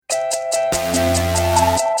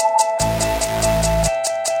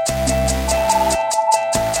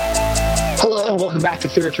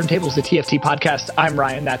back to Theater Turntables, the TFT podcast. I'm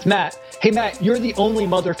Ryan, that's Matt. Hey, Matt, you're the only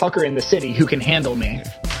motherfucker in the city who can handle me.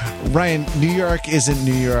 Ryan, New York isn't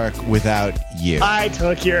New York without you. I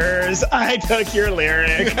took yours. I took your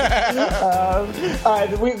lyric.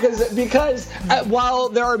 Because while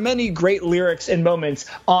there are many great lyrics and moments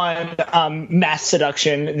on Mass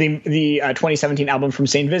Seduction, the 2017 album from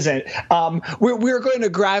St. Vincent, we're going to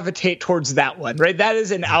gravitate towards that one, right? That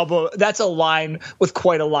is an album, that's a line with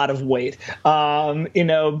quite a lot of weight,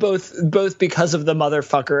 both because of the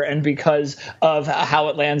motherfucker and because of how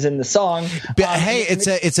it lands in the song. But hey,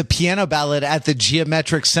 it's a piano ballad at the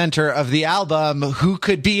geometric center of the album. Who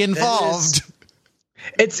could be involved?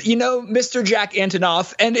 It's, Mr. Jack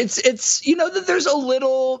Antonoff, and it's that there's a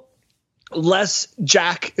little less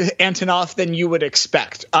Jack Antonoff than you would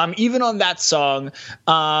expect, even on that song,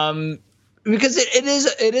 because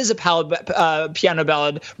it is a piano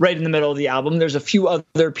ballad right in the middle of the album. There's a few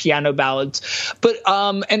other piano ballads, but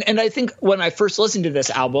and I think when I first listened to this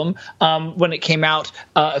album, when it came out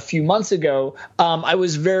a few months ago, I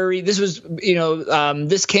was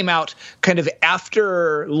this came out kind of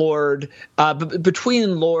after Lorde,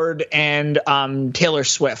 between Lorde and Taylor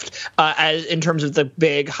Swift, as in terms of the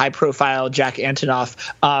big high profile Jack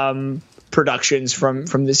Antonoff productions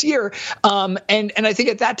from this year, and I think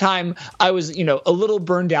at that time I was a little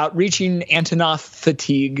burned out, reaching Antonoff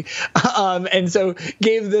fatigue, and so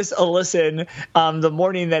gave this a listen the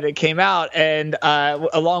morning that it came out, and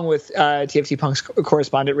along with TFT Punk's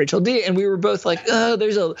correspondent Rachel D, and we were both like,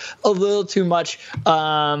 there's a little too much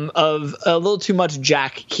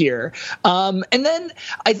Jack here, and then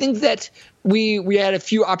I think that we had a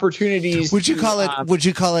few opportunities. Would you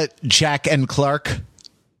call it Jack and Clark?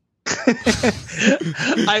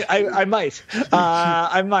 I might.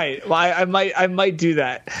 I might do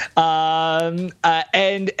that. And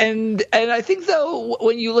I think though,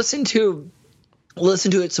 when you listen to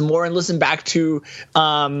it some more and listen back to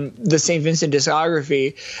the St. Vincent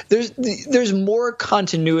discography, there's more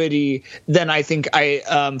continuity than I think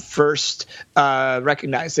I first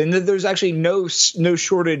recognized, and there's actually no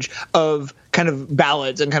shortage of kind of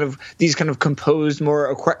ballads and kind of these kind of composed,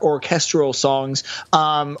 more orchestral songs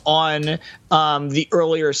on the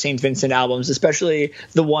earlier St. Vincent albums, especially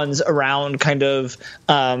the ones around kind of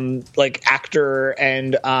like Actor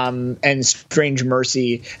and Strange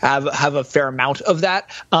Mercy have a fair amount of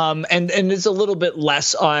that, and it's a little bit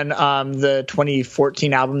less on the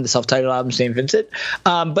 2014 album, the self-titled album St. Vincent,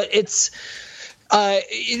 but it's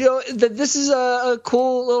that this is a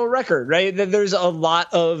cool little record, right? That there's a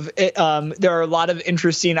lot of there are a lot of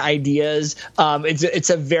interesting ideas. It's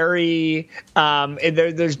a very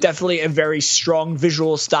there's definitely a very strong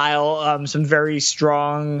visual style, some very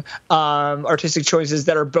strong artistic choices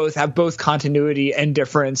that have both continuity and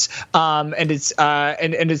difference, and it's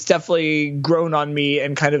definitely grown on me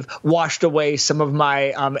and kind of washed away some of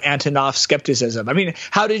my Antonoff skepticism. I mean,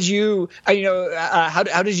 how did you how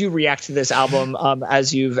did you react to this album?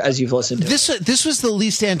 As you've listened to this was the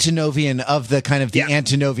least Antonovian of the kind of the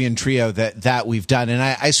Antonovian trio that we've done, and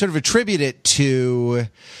I sort of attribute it to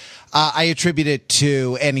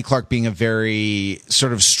Annie Clark being a very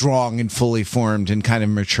sort of strong and fully formed and kind of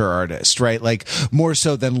mature artist, right? Like more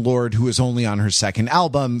so than Lorde, who is only on her second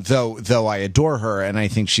album, though I adore her and I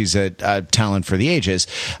think she's a talent for the ages,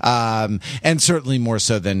 and certainly more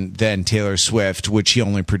so than Taylor Swift, which she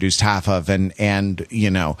only produced half of, and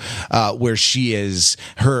where she is,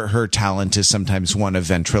 her talent is sometimes one of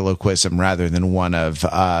ventriloquism rather than one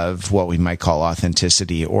of what we might call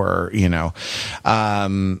authenticity or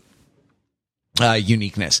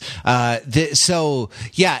uniqueness.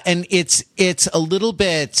 And it's a little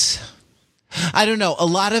bit, I don't know, a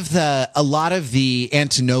lot of the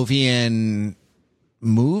Antonovian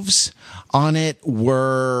moves on it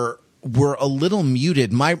were a little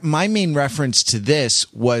muted. My main reference to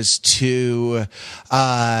this was to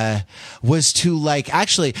like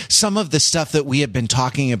actually some of the stuff that we have been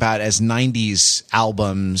talking about as 90s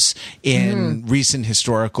albums in recent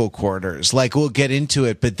historical quarters. Like we'll get into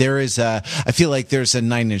it, but I feel like there's a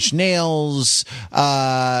Nine Inch Nails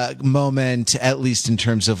moment, at least in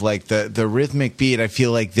terms of like the rhythmic beat. I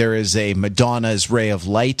feel like there is a Madonna's Ray of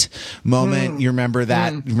Light moment. You remember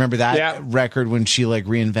that? You remember that record when she like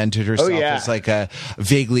reinvented herself as like a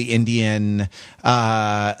vaguely Indian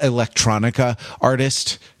electronica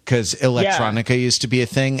artist because electronica used to be a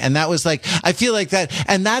thing, and that was like, I feel like that,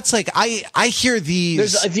 and that's like, I hear these.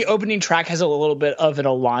 There's the opening track has a little bit of an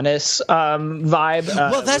Alanis vibe.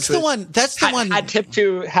 Well, that's the one. That's the one. Hat tip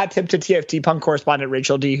to TFT Punk correspondent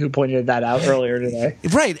Rachel D, who pointed that out earlier today.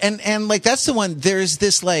 Right, and like that's the one. There's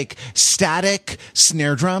this like static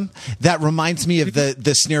snare drum that reminds me of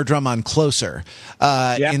the snare drum on Closer.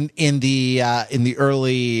 In the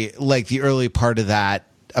early part of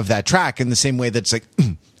that track, in the same way that's like.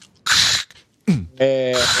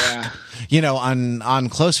 On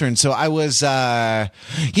Closer. And so I was, I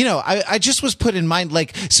just was put in mind,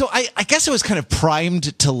 like, so I guess I was kind of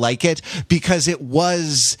primed to like it because it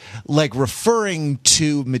was like referring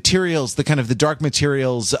to materials, the kind of the dark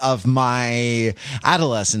materials of my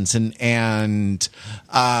adolescence and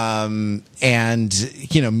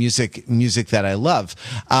music that I love.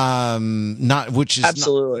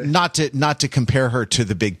 Absolutely not to compare her to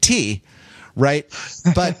the Big T. Right.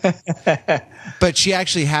 But she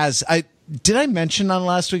actually has, did I mention on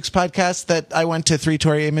last week's podcast that I went to 3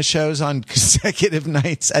 Tori Amos shows on consecutive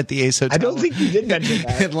nights at the Ace Hotel? I don't think you did mention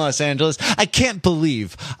that. In Los Angeles. I can't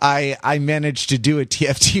believe I managed to do a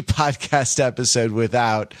TFT podcast episode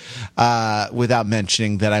without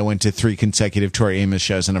mentioning that I went to 3 consecutive Tori Amos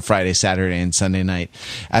shows on a Friday, Saturday, and Sunday night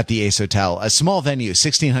at the Ace Hotel, a small venue,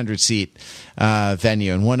 1,600 seat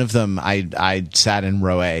venue, and one of them I sat in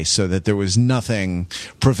row A, so that there was nothing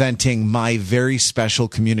preventing my very special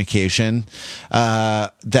communication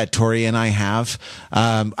that Tori and I have.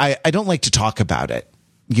 I don't like to talk about it,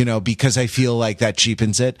 because I feel like that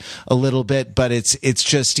cheapens it a little bit, but it's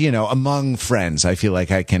just, among friends, I feel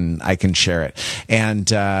like I can share it.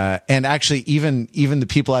 And actually even the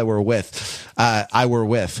people I were with a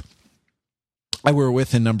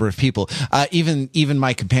number of people. Even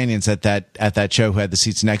my companions at that show who had the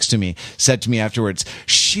seats next to me said to me afterwards,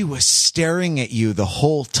 she was staring at you the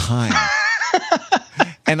whole time.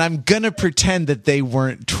 And I'm going to pretend that they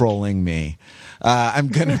weren't trolling me. I'm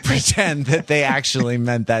going to pretend that they actually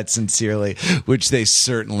meant that sincerely, which they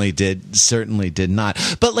certainly did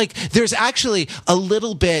not. But like, there's actually a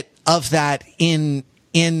little bit of that in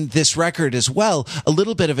this record as well, a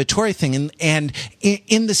little bit of a Tori thing, and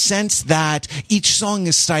in the sense that each song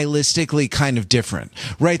is stylistically kind of different,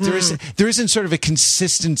 right? There isn't sort of a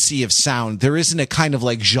consistency of sound. There isn't a kind of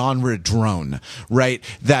like genre drone, right?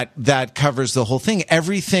 That covers the whole thing.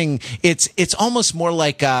 Everything, it's almost more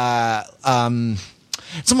like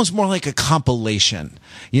it's almost more like a compilation,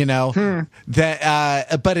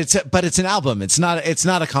 that, but it's an album. It's not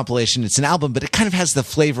a compilation. It's an album, but it kind of has the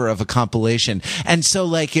flavor of a compilation. And so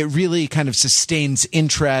like, it really kind of sustains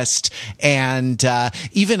interest. And,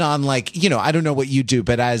 even on like, I don't know what you do,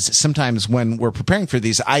 but as sometimes when we're preparing for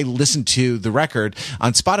these, I listen to the record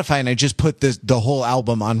on Spotify and I just put the whole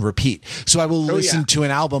album on repeat. So I will listen to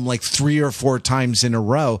an album like 3 or 4 times in a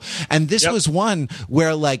row. And this was one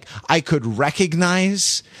where like I could recognize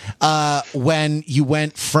when you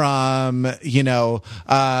went from,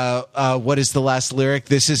 what is the last lyric?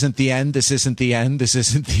 This isn't the end. This isn't the end. This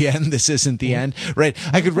isn't the end. This isn't the end. Right.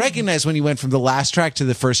 I could recognize when you went from the last track to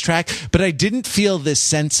the first track, but I didn't feel this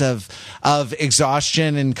sense of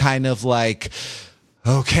exhaustion and kind of like,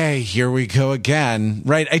 okay, here we go again.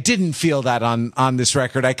 Right. I didn't feel that on this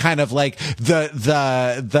record. I kind of like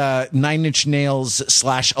the 9 Inch Nails /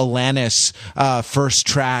 Alanis, first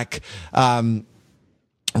track,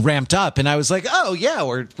 ramped up, and I was like, oh yeah,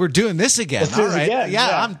 we're doing this again. All right.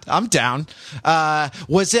 Yeah, I'm down.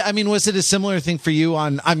 Was it a similar thing for you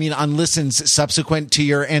on listens subsequent to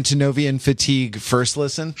your Antonovian Fatigue first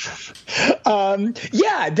listen?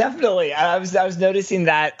 Yeah, definitely. I was noticing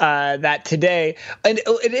that today, and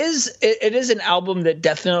it is an album that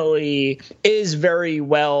definitely is very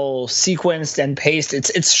well sequenced and paced.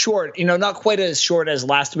 It's short, not quite as short as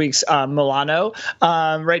last week's Milano,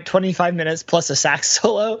 right? 25 minutes plus a sax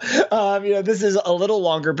solo. This is a little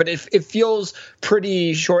longer, but it feels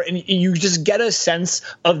pretty short, and you just get a sense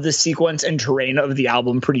of the sequence and terrain of the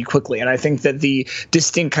album pretty quickly. And I think that the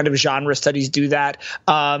distinct kind of genre studies do that.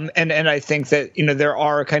 And I think that,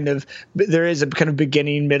 there is a kind of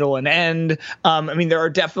beginning, middle, and end. There are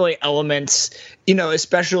definitely elements,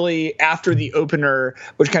 especially after the opener,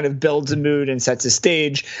 which kind of builds a mood and sets a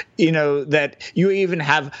stage, that you even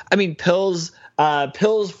have,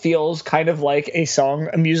 Pills feels kind of like a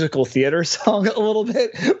musical theater song a little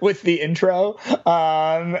bit with the intro,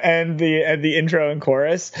 and the intro and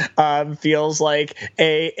chorus, feels like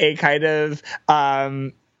a kind of,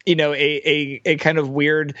 a kind of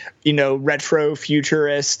weird, retro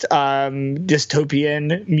futurist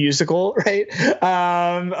dystopian musical, right?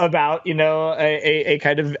 About a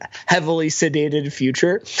kind of heavily sedated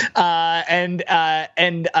future, and there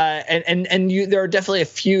are definitely a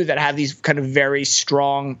few that have these kind of very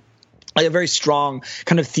strong. Like a very strong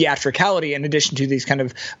kind of theatricality in addition to these kind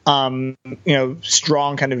of,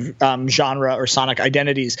 strong kind of genre or sonic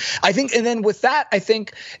identities. I think, and then with that, I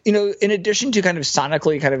think, in addition to kind of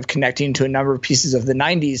sonically kind of connecting to a number of pieces of the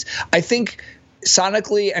 90s, I think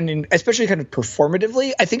sonically and especially kind of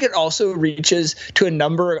performatively, I think it also reaches to a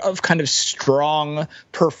number of kind of strong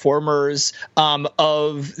performers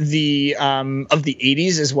of the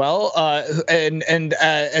 80s as well, and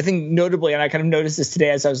I think notably, and I kind of noticed this today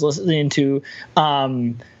as I was listening to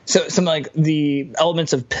so some like the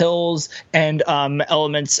elements of Pills and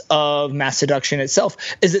elements of Mass Seduction itself,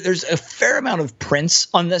 is that there's a fair amount of Prince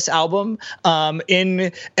on this album.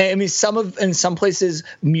 In some places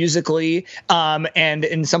musically, and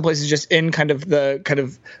in some places just in kind of the kind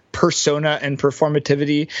of persona and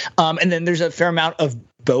performativity. And then there's a fair amount of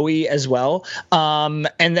Bowie as well, and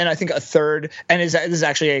then I think a third, and this is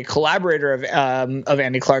actually a collaborator of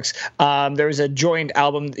Annie Clark's. There was a joint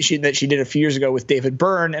album that she did a few years ago with David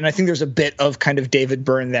Byrne, and I think there's a bit of kind of David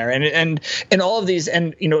Byrne there, and all of these,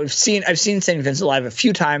 and I've seen St. Vincent live a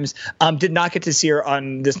few times. Did not get to see her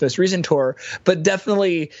on this most recent tour, but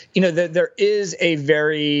definitely there is a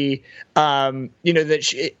very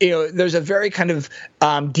there's a very kind of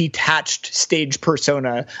detached stage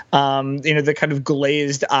persona, the kind of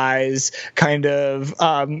glazed eyes, kind of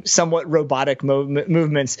somewhat robotic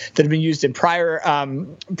movements that have been used in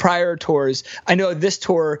prior tours. I know this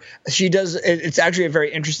tour she does. It's actually a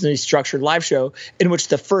very interestingly structured live show in which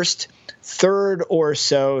the first third or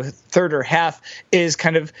half is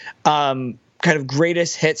kind of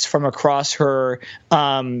greatest hits from across her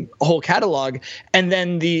whole catalog, and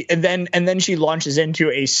then she launches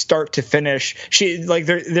into a start to finish. She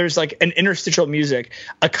there's like an interstitial music,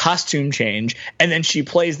 a costume change, and then she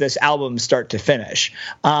plays this album start to finish.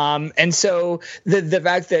 And so the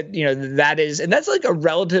fact that that is, and that's like a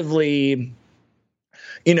relatively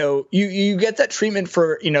you get that treatment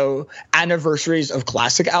for anniversaries of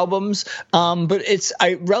classic albums, but it's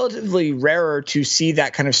relatively rarer to see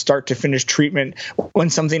that kind of start to finish treatment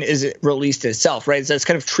when something is released itself, right? So it's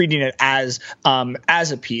kind of treating it as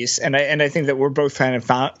a piece, and I think that we're both kind of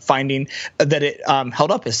finding that it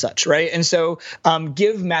held up as such, right? And so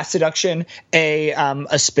give Mass Seduction a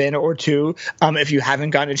spin or two if you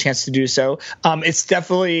haven't gotten a chance to do so. It's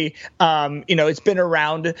definitely it's been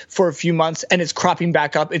around for a few months and it's cropping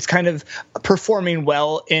back up. It's kind of performing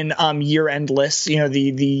well in year-end lists.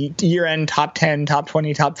 The year-end top 10, top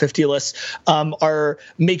 20, top 50 lists are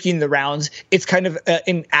making the rounds. It's kind of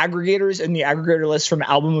in aggregators, in the aggregator list from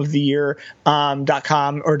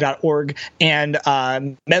albumoftheyear.com or .org and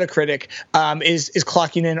Metacritic is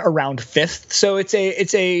clocking in around fifth. So it's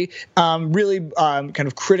a really kind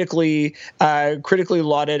of critically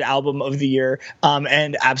lauded album of the year,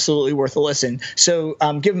 and absolutely worth a listen. So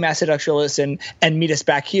give Mass Seduction a listen and meet us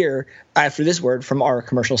back here after this word from our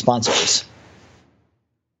commercial sponsors.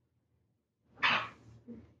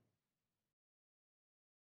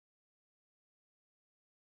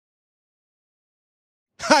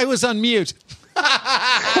 I was on mute.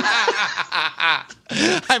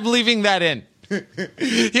 I'm leaving that in.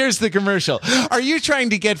 Here's the commercial. Are you trying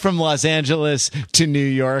to get from Los Angeles to New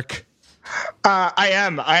York? I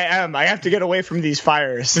am. I have to get away from these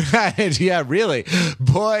fires. Yeah, really.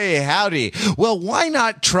 Boy, howdy. Well, why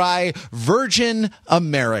not try Virgin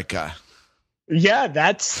America? Yeah,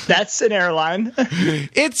 that's an airline.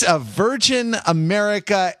 It's a Virgin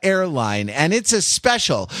America airline, and it's a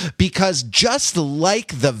special because just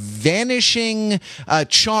like the vanishing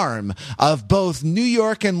charm of both New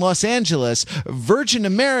York and Los Angeles, Virgin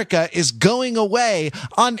America is going away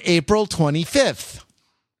on April 25th.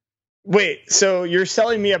 Wait, so you're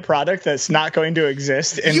selling me a product that's not going to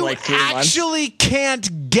exist in like 3 months? You actually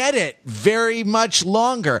can't get it very much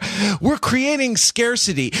longer. We're creating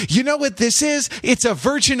scarcity. You know what this is? It's a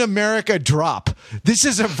Virgin America drop. This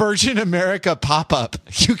is a Virgin America pop-up.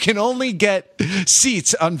 You can only get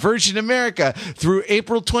seats on Virgin America through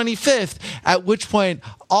April 25th, at which point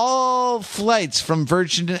all flights from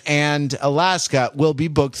Virgin and Alaska will be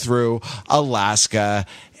booked through Alaska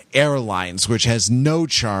Airlines, which has no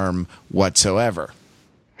charm whatsoever.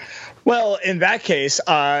 Well, in that case,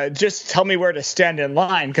 just tell me where to stand in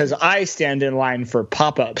line, because I stand in line for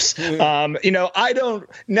pop-ups. I don't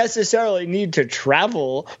necessarily need to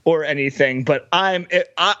travel or anything, but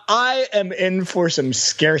I am in for some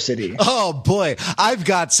scarcity. Oh boy, I've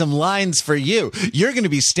got some lines for you. You're going to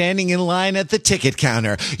be standing in line at the ticket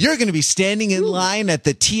counter. You're going to be standing in line at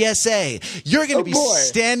the TSA. You're going to be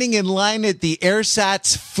standing in line at the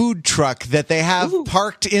AirSats food truck that they have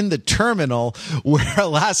parked in the terminal where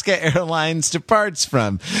Alaska Airlines departs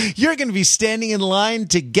from. You're going to be standing in line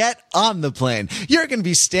to get on the plane. You're going to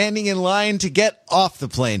be standing in line to get off the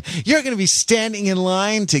plane. You're going to be standing in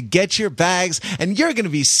line to get your bags, and you're going to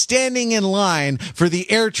be standing in line for the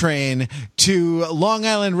air train to Long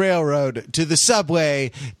Island Railroad, to the subway,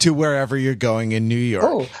 to wherever you're going in New York.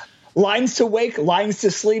 Oh. Lines to wake, lines to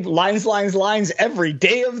sleep, lines every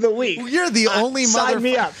day of the week. You're the only sign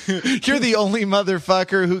me up. You're the only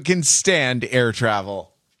motherfucker who can stand air travel.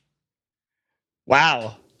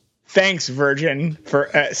 Wow. Thanks, Virgin, for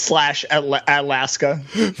 / Alaska.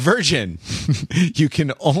 Virgin, you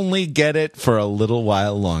can only get it for a little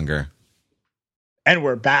while longer. And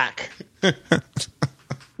we're back.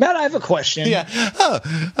 Matt, I have a question.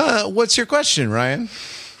 Yeah. What's your question, Ryan?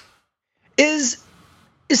 Is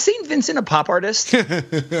St. Vincent a pop artist?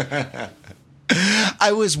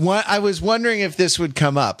 I was wondering if this would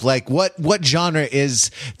come up. Like, what genre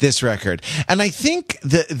is this record? And I think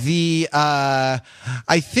the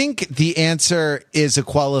answer is a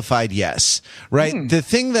qualified yes. Right. The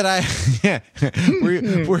thing that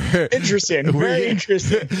we're interesting. Very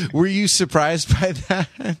interesting. Were you surprised by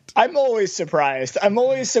that? I'm always surprised. I'm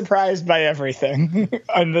always surprised by everything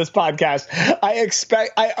on this podcast. I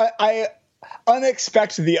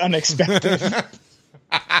unexpect the unexpected.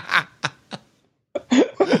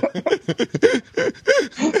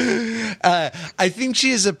 I think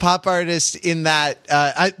she is a pop artist in that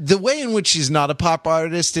the way in which she's not a pop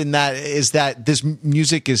artist in that is that this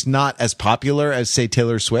music is not as popular as, say,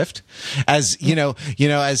 Taylor Swift. As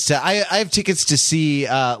I have tickets to see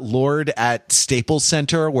Lorde at Staples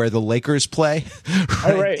Center where the Lakers play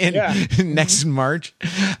next March.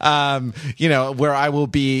 Where I will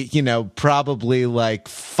be, probably like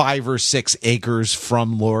 5 or 6 acres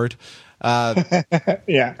from Lorde.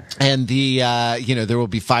 Yeah. And there will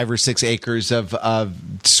be 5 or 6 acres of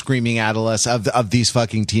screaming adolescents of these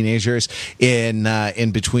fucking teenagers in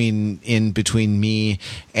between me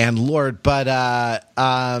and Lorde. But,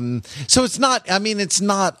 so it's not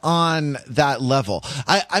on that level.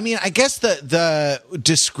 I guess the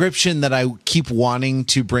description that I keep wanting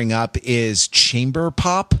to bring up is chamber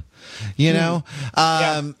pop. But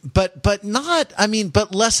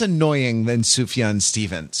less annoying than Sufjan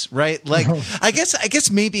Stevens, right? Like, I guess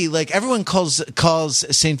maybe like everyone calls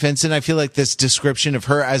St. Vincent. I feel like this description of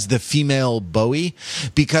her as the female Bowie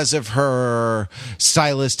because of her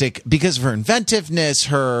because of her inventiveness,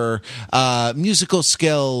 her musical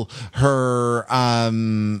skill, her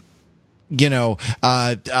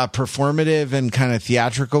performative and kind of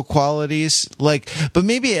theatrical qualities. Like, but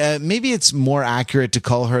maybe it's more accurate to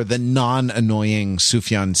call her the non-annoying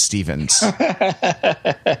Sufjan Stevens.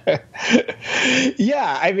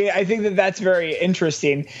 Yeah, I think that's very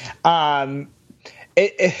interesting. And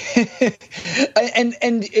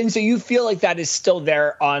so you feel like that is still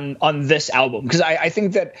there on this album, because I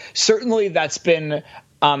think that certainly that's been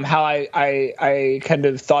how I kind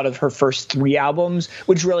of thought of her first 3 albums,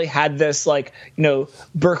 which really had this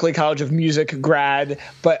Berklee College of Music grad,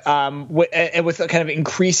 but with a kind of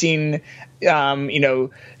increasing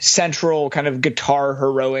central kind of guitar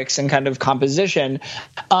heroics and kind of composition.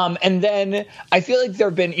 And then I feel like there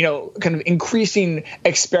have been, kind of increasing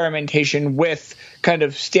experimentation with kind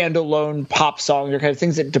of standalone pop songs or kind of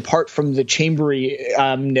things that depart from the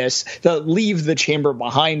chambery-ness, that leave the chamber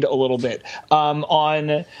behind a little bit.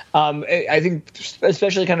 I think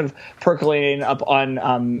especially kind of percolating up on,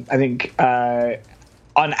 on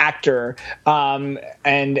Actor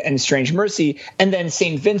and Strange Mercy, and then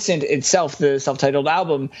St. Vincent itself, the self-titled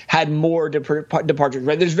album, had more departures,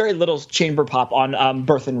 right? There's very little chamber pop on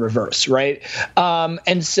Birth in Reverse, right?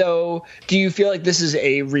 And so do you feel like this is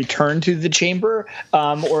a return to the chamber,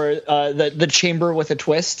 or the chamber with a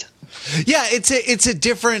twist? Yeah, it's a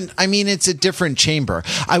different chamber.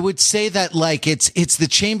 I would say that like it's the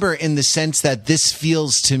chamber in the sense that this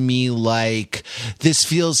feels to me like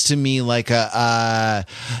it's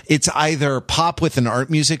either pop with an art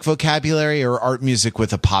music vocabulary or art music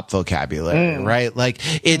with a pop vocabulary, right? Like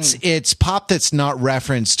it's pop that's not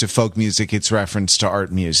referenced to folk music, it's referenced to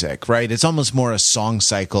art music, right? It's almost more a song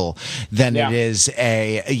cycle than it is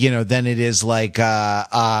like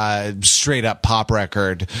a straight up pop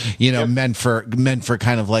record, meant for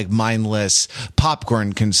kind of like mindless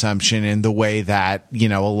popcorn consumption in the way that,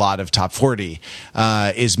 a lot of top 40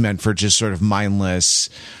 is meant for just sort of mindless,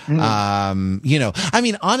 I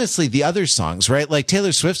mean, honestly, the other songs, right? Like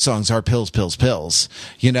Taylor Swift songs are pills, pills, pills,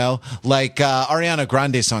 like Ariana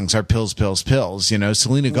Grande songs are pills, pills, pills,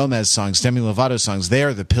 Selena Gomez songs, Demi Lovato songs, they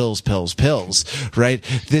are the pills, pills, pills, right?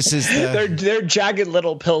 This is they're jagged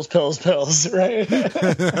little pills, pills, pills, right?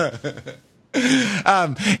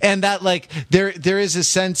 And that, like, there is a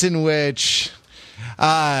sense in which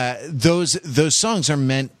those songs are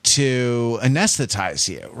meant to anesthetize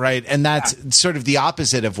you, right? And that's sort of the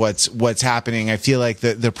opposite of what's happening. I feel like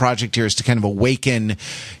the project here is to kind of awaken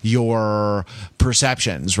your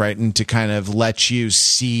perceptions, right, and to kind of let you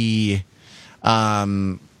see,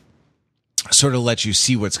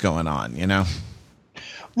 what's going on,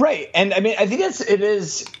 Right. And I mean, I think it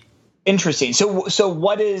is interesting. So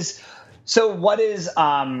what is St.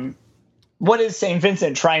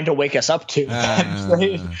 Vincent trying to wake us up to?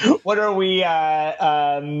 Right? What are we?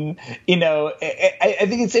 I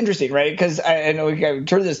think it's interesting, right? Because I know we can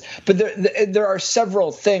turn this, but there are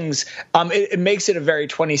several things. It makes it a very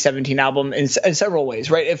 2017 album in several ways,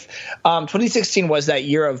 right? If 2016 was that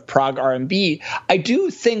year of prog R&B, I do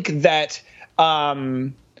think that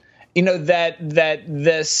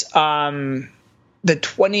the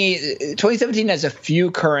 2017 has a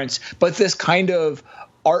few currents, but this kind of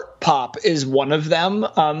art pop is one of them,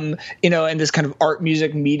 and this kind of art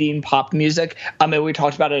music meeting pop music. And we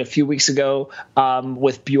talked about it a few weeks ago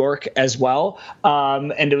with Bjork as well,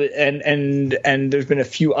 and there's been a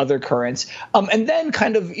few other currents, and then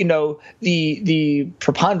kind of the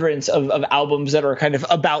preponderance of albums that are kind of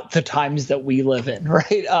about the times that we live in,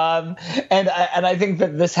 right? And I think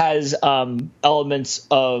that this has elements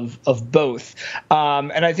of both,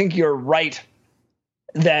 and I think you're right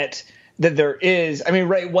that there is, I mean,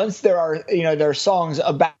 right, once there are songs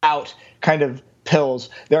about kind of pills,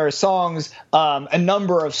 there are songs, a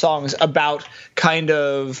number of songs about kind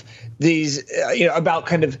of these, about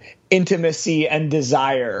kind of intimacy and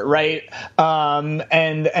desire, right?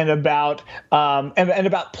 And about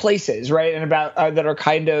places, right? And about that are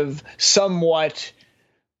kind of somewhat,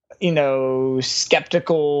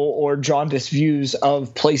 skeptical or jaundiced views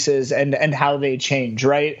of places and how they change,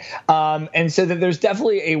 right? And so that there's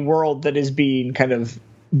definitely a world that is being kind of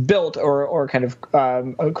built or kind of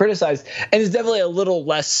criticized, and it's definitely a little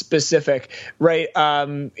less specific, right?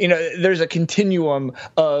 There's a continuum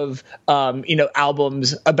of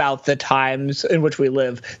albums about the times in which we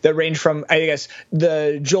live that range from, I guess,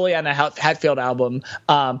 the Juliana Hatfield album,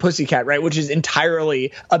 Pussycat, right, which is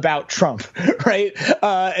entirely about Trump, right,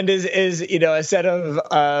 and is a set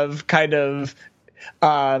of kind of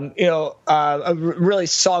really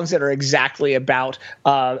songs that are exactly about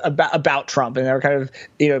Trump, and they're kind of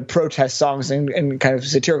protest songs and kind of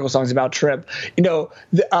satirical songs about Trump.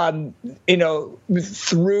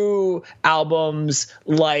 Through albums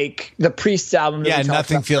like the Priest's album.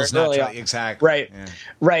 Nothing feels natural. Exactly. Right. Yeah.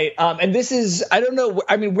 Right. And this is, I don't know.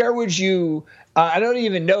 I mean, where would you? I don't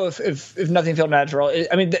even know if Nothing Feels Natural.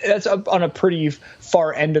 I mean, that's up on a pretty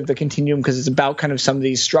far end of the continuum because it's about kind of some of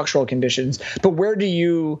these structural conditions. But where do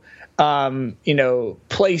you,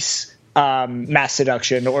 place Mass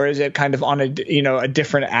Seduction, or is it kind of on a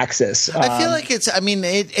different axis? I feel like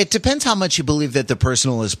it depends how much you believe that the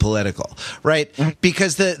personal is political, right?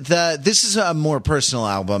 Because this is a more personal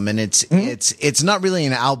album, and it's not really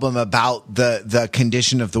an album about the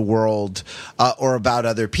condition of the world or about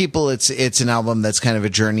other people. It's an album that's kind of a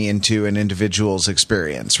journey into an individual's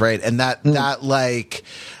experience, right? And that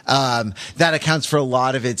accounts for a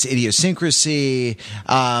lot of its idiosyncrasy,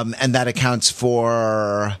 and that accounts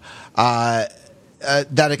for a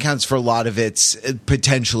lot of its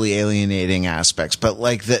potentially alienating aspects. But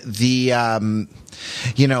like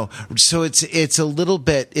so it's a little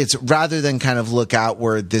bit, it's rather than kind of look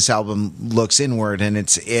outward, this album looks inward, and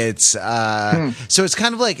so it's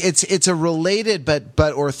kind of like it's a related but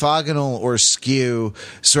orthogonal or skew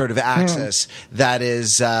sort of axis that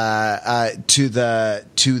is to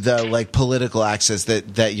the like political axis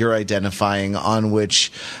that you're identifying, on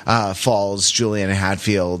which falls Juliana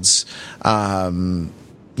Hatfield's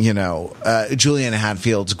Juliana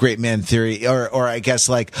Hatfield's great man theory, or I guess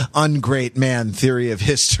like ungreat man theory of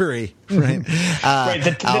history, right? Right.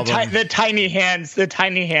 The tiny hands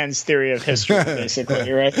theory of history,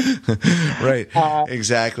 basically, right? Right.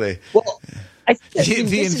 Exactly. Well,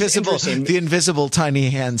 the invisible tiny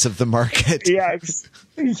hands of the market. Yeah,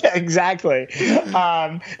 exactly.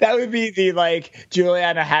 That would be the like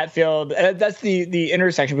Juliana Hatfield. That's the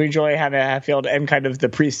intersection between Juliana Hatfield and kind of the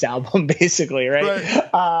Priest album, basically, right?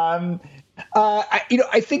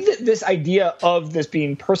 I think that this idea of this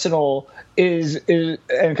being personal is and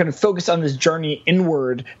kind of focus on this journey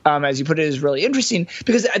inward, as you put it, is really interesting,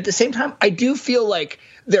 because at the same time, I do feel like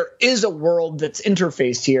there is a world that's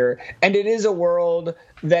interfaced here, and it is a world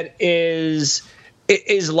that is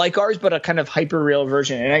like ours, but a kind of hyper real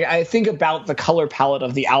version. And I think about the color palette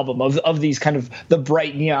of the album, of these kind of the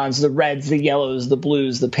bright neons, the reds, the yellows, the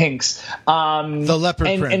blues, the pinks, the leopard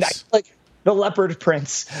prints. And I like the leopard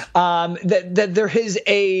prints, that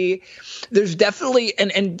there's definitely,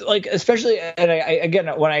 and like, especially, and I again,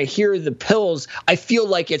 when I hear the Pills, I feel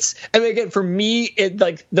like again, for me, it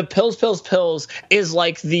like the pills is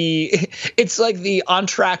like it's like the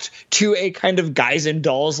entr'acte to a kind of Guys and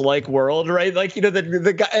Dolls like world, right? Like,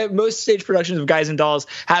 most stage productions of Guys and Dolls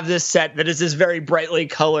have this set that is this very brightly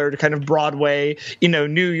colored kind of Broadway,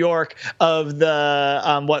 New York of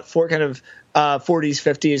the, for kind of, 40s,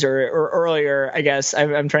 50s, or earlier, I guess.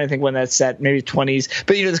 I'm trying to think when that's set, maybe 20s.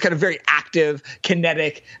 But this kind of very active,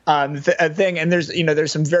 kinetic thing. And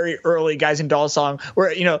there's some very early Guys and Dolls song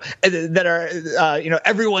where that are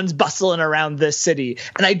everyone's bustling around this city.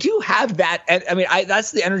 And I do have that. I mean,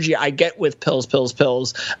 that's the energy I get with Pills.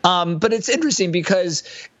 But it's interesting because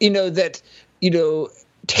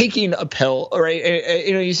taking a pill, right?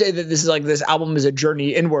 You say that this is like, this album is a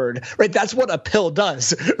journey inward, right? That's what a pill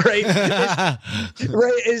does, right? Right?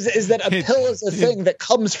 Is that a pill is a thing that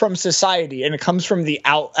comes from society, and it comes from the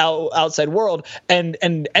outside world and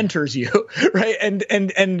enters you, right?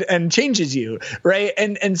 And changes you, right?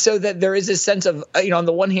 And so that there is a sense of, on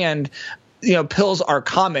the one hand, pills are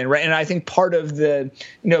common, right? And I think part of the,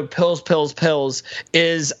 pills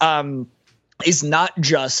is not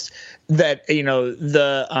just that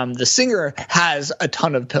the singer has a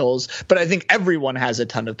ton of pills, but I think everyone has a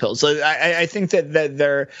ton of pills. So I think that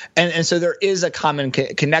there and so there is a common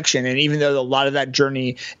connection, and even though a lot of that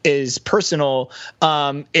journey is personal,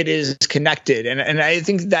 it is connected, and I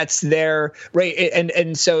think that's there, right?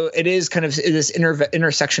 And so it is kind of this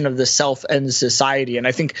intersection of the self and society, and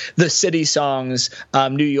I think the city songs,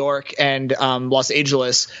 New York and Los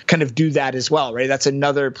Angeles, kind of do that as well, right? That's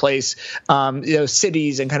another place,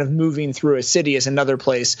 cities and kind of moving through a city is another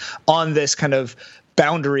place on this kind of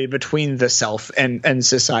boundary between the self and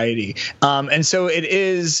society, and so it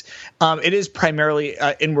is primarily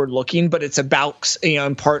inward looking, but it's about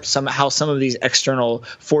in part how some of these external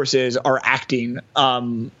forces are acting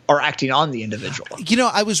on the individual.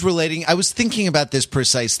 I was thinking about this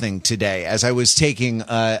precise thing today as I was taking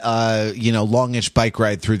longish bike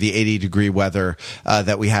ride through the 80-degree weather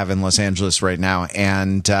that we have in Los Angeles right now,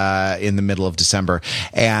 and in the middle of December,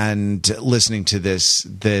 and listening to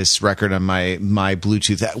this record on my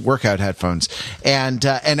Bluetooth workout headphones, and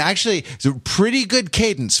actually it's a pretty good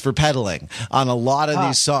cadence for pedaling on a lot of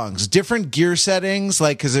these songs. Different gear settings,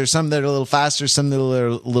 like, because there's some that are a little faster, some that are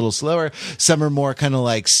a little slower, some are more kind of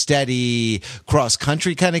like steady cross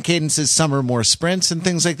country kind of cadences, some are more sprints and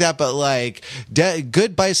things like that. But like,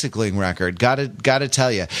 good bicycling record, gotta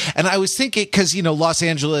tell you. And I was thinking, because Los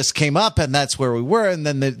Angeles came up and that's where we were, and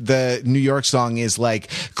then the New York song is like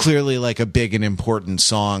clearly like a big and important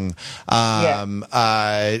song.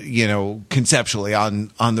 Conceptually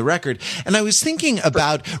on the record. And I was thinking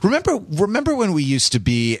about, remember when we used to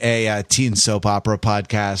be a teen soap opera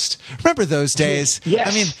podcast? Remember those days? Yes.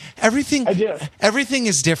 I mean, everything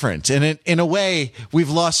is different. And in a way, we've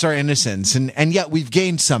lost our innocence, and yet we've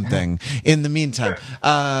gained something in the meantime,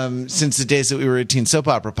 since the days that we were a teen soap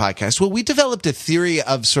opera podcast. Well, we developed a theory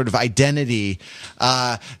of sort of identity,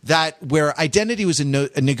 where identity was a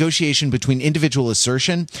negotiation between individual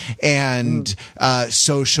assertion and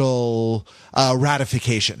social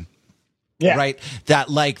ratification. Yeah. Right. That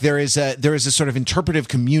like there is a sort of interpretive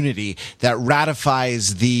community that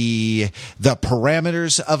ratifies the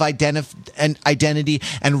parameters of identity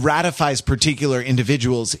and ratifies particular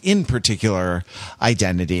individuals in particular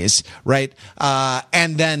identities. Right.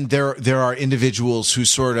 And then there are individuals who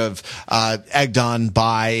sort of egged on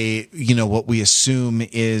by what we assume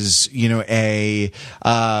is a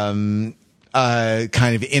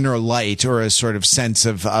kind of inner light or a sort of sense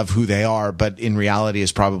of who they are, but in reality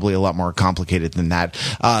is probably a lot more complicated than that,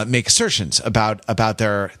 make assertions about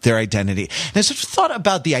their identity. And I sort of thought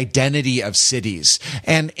about the identity of cities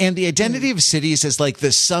and the identity of cities as like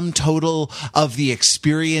the sum total of the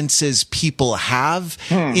experiences people have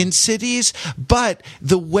in cities, but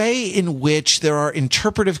the way in which there are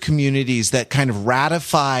interpretive communities that kind of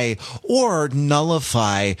ratify or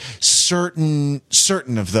nullify certain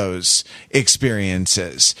of those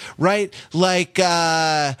experiences, right? Like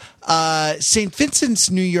St. Vincent's,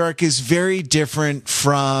 New York is very different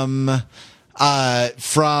from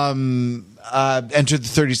Enter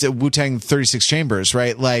the Wu-Tang 36 Chambers,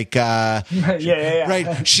 right? Like, yeah. Right.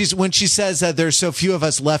 When she says that there's so few of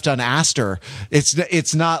us left on Astor,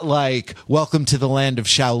 it's not like welcome to the land of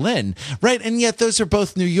Shaolin, right? And yet those are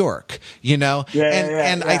both New York, you know?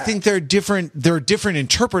 And I think there are different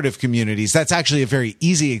interpretive communities. That's actually a very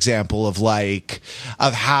easy example of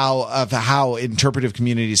how interpretive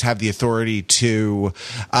communities have the authority to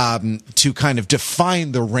kind of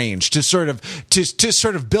define the range, to sort of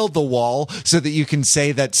build the wall so that you can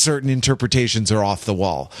say that certain interpretations are off the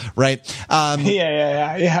wall, right?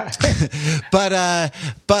 Yeah.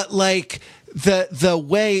 But like the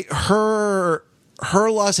way her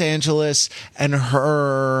Los Angeles and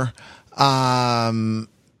her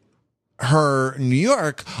New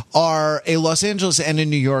York are a Los Angeles and a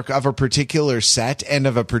New York of a particular set and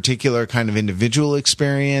of a particular kind of individual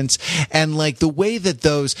experience. And like the way that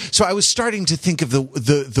so I was starting to think of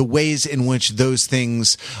the ways in which those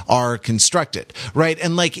things are constructed, right?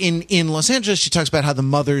 And like in Los Angeles, she talks about how the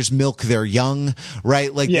mothers milk their young,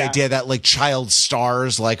 right? Like the idea that like child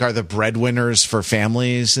stars like are the breadwinners for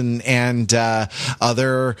families and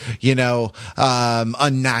other,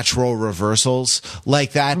 unnatural reversals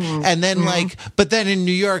like that. And then but then in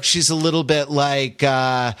New York, she's a little bit like,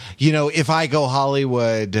 if I go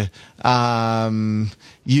Hollywood,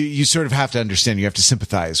 you sort of have to understand, you have to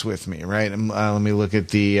sympathize with me, right? Let me look at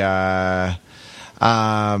the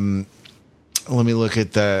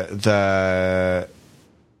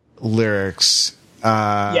lyrics.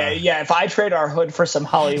 If I trade our hood for some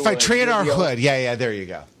Hollywood. If I trade our hood, there you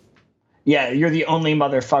go. Yeah, you're the only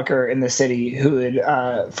motherfucker in the city who would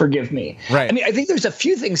forgive me. Right. I mean, I think there's a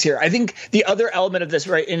few things here. I think the other element of this,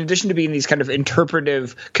 right, in addition to being these kind of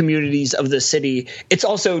interpretive communities of the city, it's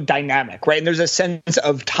also dynamic, right? And there's a sense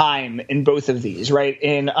of time in both of these, right?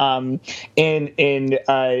 In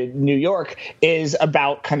New York is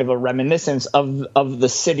about kind of a reminiscence of the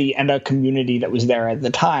city and a community that was there at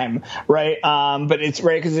the time, right? But it's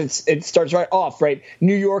right because it starts right off, right?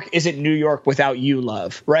 New York isn't New York without you,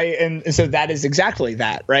 love, right? And so that is exactly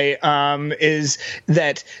that, right? Is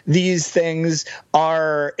that these things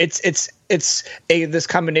are it's this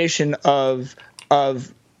combination of a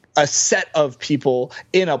set of people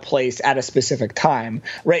in a place at a specific time,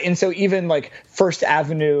 right? And so even like First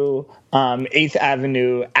Avenue, 8th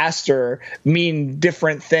Avenue, Astor mean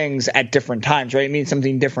different things at different times, right? It means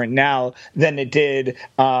something different now than it did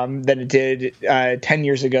 10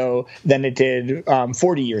 years ago, than it did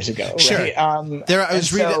 40 years ago. Sure. Right?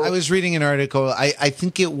 I was reading an article. I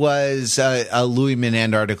think it was a Louis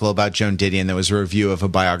Minand article about Joan Didion. There was a review of a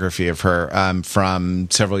biography of her from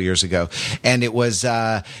several years ago, and it was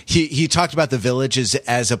he talked about the Village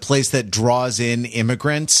as a place that draws in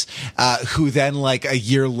immigrants who then like a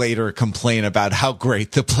year later complain about how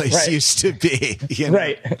great the place used to be.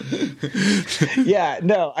 Right. Yeah.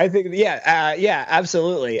 No, I think,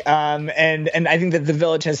 absolutely. And I think that the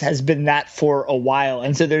Village has been that for a while.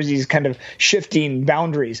 And so there's these kind of shifting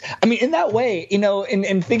boundaries. I mean, in that way,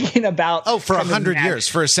 in thinking about. Oh, for 100 years,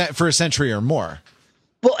 for a century or more.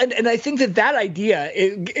 Well, and I think that idea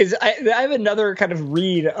is I have another kind of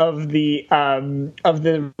read of the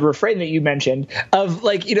refrain that you mentioned of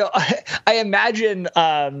like, I imagine,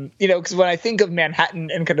 because when I think of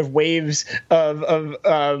Manhattan and kind of waves of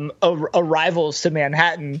arrivals to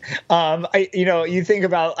Manhattan, I think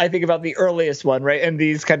about the earliest one, right? And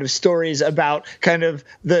these kind of stories about kind of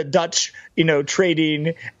the Dutch,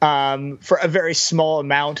 trading for a very small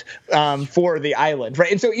amount for the island,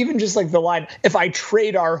 right? And so even just like the line, if I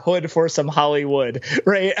trade our hood for some Hollywood,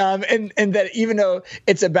 right? And that even though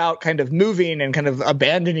it's about kind of moving and kind of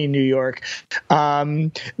abandoning New York,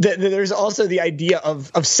 there's also the idea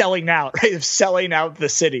of selling out, right? Of selling out the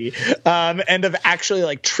city, and of actually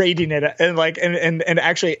like trading it and like and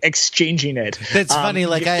actually exchanging it. That's funny.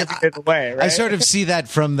 Like away, right? I sort of see that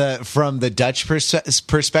from the Dutch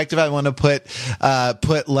perspective. I want to put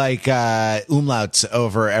like umlauts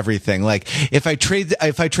over everything. Like if I trade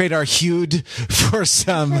our Hude for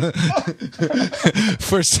some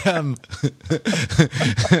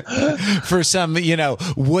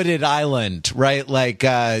wooded island, right? Like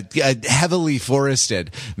a heavily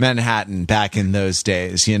forested Manhattan back in those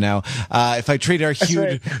days, if I trade our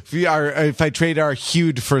Hude, if I trade our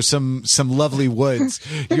Hude for some lovely woods,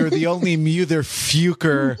 you're the only muther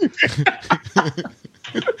fuker.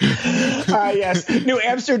 Yes, New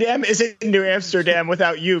Amsterdam isn't New Amsterdam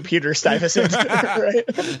without you, Peter Stuyvesant. Right?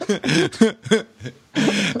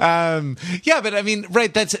 But I mean,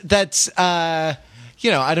 right? That's I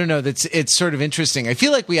don't know. It's sort of interesting. I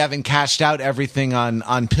feel like we haven't cashed out everything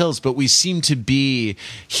on pills, but we seem to be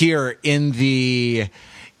here in the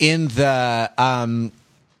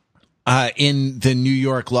in the New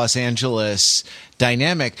York Los Angeles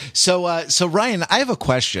dynamic. So Ryan, I have a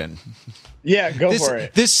question. Yeah, go for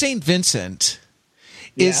it. This St. Vincent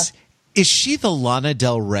is she the Lana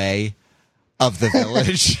Del Rey of the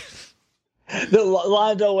village? The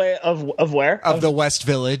Lana Del Rey of where? Of the West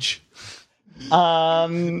Village.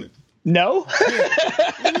 No.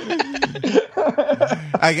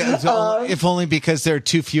 I guess if only because there are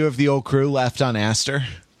too few of the old crew left on Astor.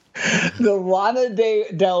 The Lana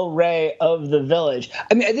Del Rey of the village.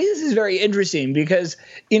 I mean, I think this is very interesting because,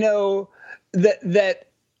 that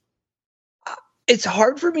it's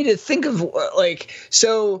hard for me to think of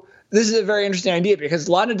so this is a very interesting idea because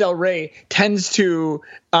Lana Del Rey tends to,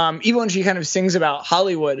 even when she kind of sings about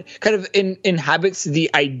Hollywood, kind of inhabits the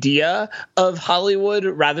idea of Hollywood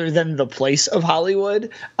rather than the place of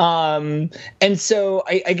Hollywood. And so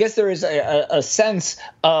I guess there is a sense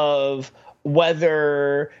of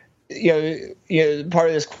whether part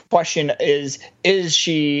of this question is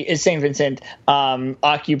St. Vincent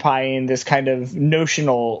occupying this kind of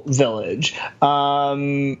notional village,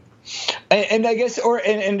 and I guess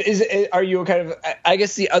are you kind of, I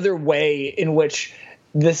guess the other way in which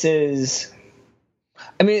this is,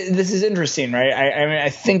 this is interesting, right? I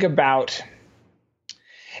think about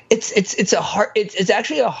it's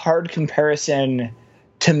actually a hard comparison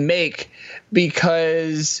to make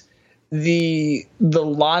because the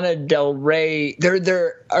Lana Del Rey,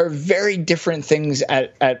 there are very different things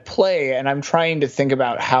at play, and I'm trying to think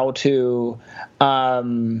about how to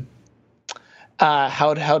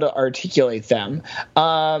articulate them.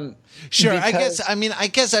 Sure. Because, I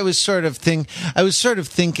guess I was sort of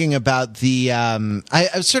thinking about the I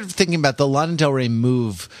was sort of thinking about the Lana Del Rey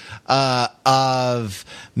move of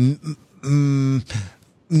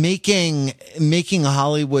making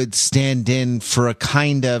Hollywood stand in for a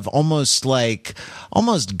kind of almost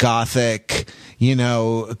gothic,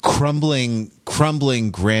 crumbling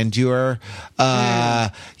grandeur,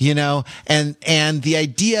 and the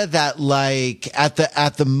idea that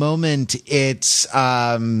at the moment it's,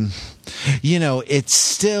 it's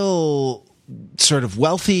still sort of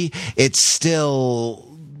wealthy. It's still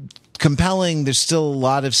compelling. There's still a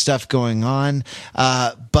lot of stuff going on,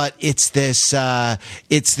 but it's this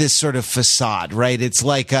sort of facade, right? It's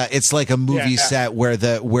like a movie set where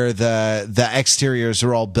the exteriors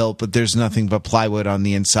are all built, but there's nothing but plywood on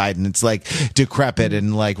the inside, and it's like decrepit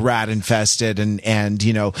and like rat infested, and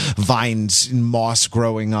vines and moss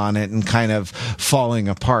growing on it and kind of falling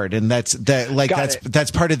apart. And that's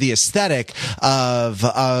part of the aesthetic of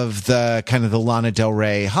the kind of the Lana Del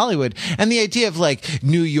Rey Hollywood, and the idea of like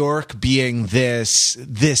New York being this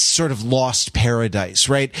sort of lost paradise,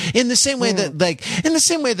 right? In the same way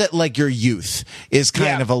that your youth is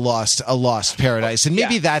kind of a lost paradise, and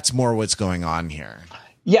maybe that's more what's going on here.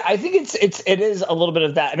 Yeah, I think it is a little bit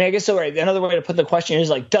of that. I guess so. Right. Another way to put the question is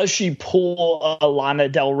like, does she pull a Lana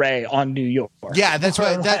Del Rey on New York? Yeah, that's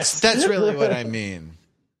right. That's really what I mean.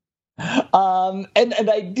 And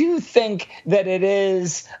I do think that it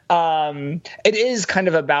is kind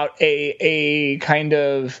of about a kind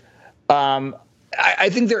of, I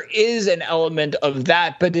think there is an element of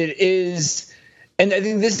that, but it is, and I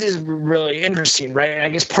think this is really interesting, right? And I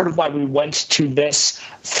guess part of why we went to this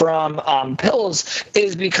from Pills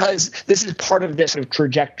is because this is part of this sort of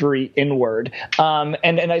trajectory inward. And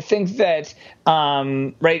I think that,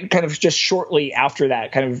 right, kind of just shortly after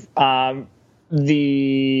that, kind of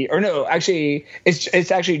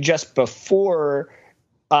it's actually just before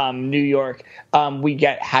New York, we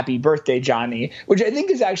get Happy Birthday, Johnny, which I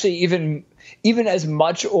think is actually even as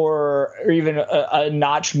much or even a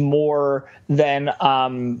notch more than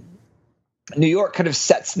New York kind of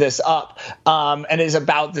sets this up, and is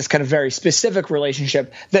about this kind of very specific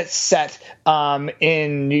relationship that's set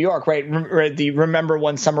in New York, right? Remember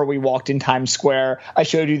one summer we walked in Times Square, I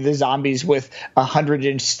showed you the zombies with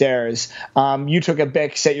 100-inch stairs. You took a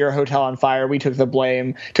Bic, set your hotel on fire. We took the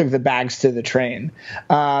blame, took the bags to the train,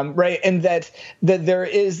 right? And that there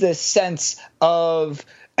is this sense of,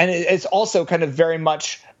 and it's also kind of very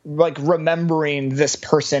much like remembering this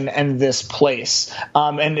person and this place,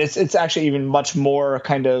 and it's actually even much more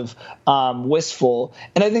kind of wistful.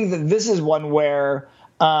 And I think that this is one where,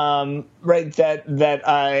 right, that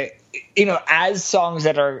as songs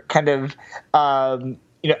that are kind of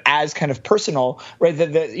as kind of personal, right,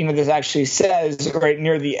 that this actually says right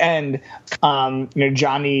near the end,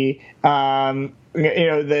 Johnny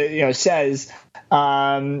says,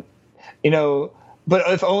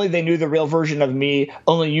 but if only they knew the real version of me.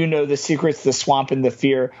 Only you know the secrets, the swamp, and the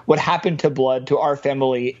fear. What happened to blood, to our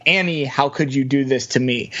family? Annie, how could you do this to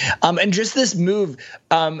me? And just this move,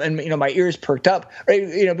 and my ears perked up,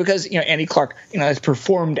 right? Because Annie Clark, has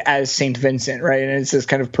performed as Saint Vincent, right? And it's this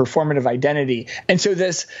kind of performative identity, and so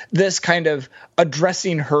this kind of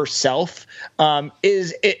addressing herself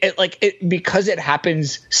is because it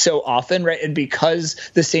happens so often, right? And because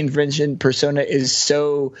the Saint Vincent persona is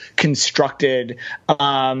so constructed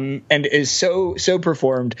and is so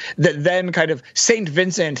performed, that then kind of Saint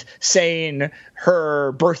Vincent saying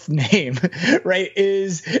her birth name, right,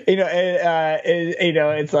 is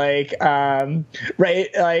it's like right,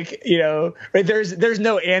 there's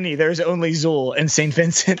no Annie, there's only Zool and Saint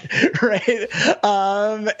Vincent, right?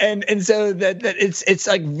 And so that it's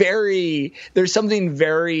like there's something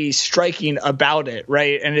very striking about it,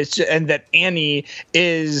 right? And that Annie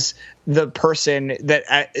is the person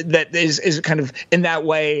that is kind of in that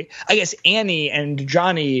way. I guess Annie and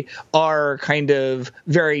Johnny are kind of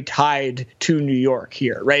very tied to New York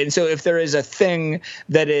here, right? And so if there is a thing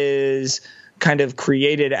that is kind of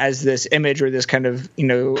created as this image or this kind of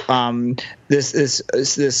this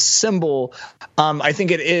symbol, I think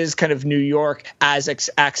it is kind of New York as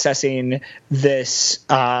accessing this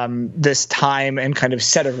this time and kind of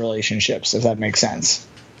set of relationships, if that makes sense.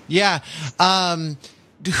 Yeah.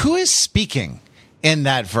 Who is speaking in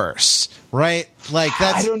that verse, right? Like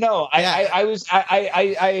that's, I don't know. Yeah.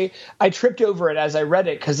 I tripped over it as I read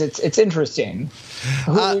it because it's interesting.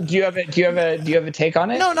 Do you have a take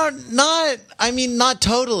on it? No, not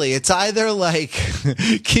totally. It's either like,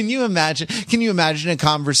 can you imagine a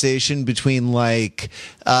conversation between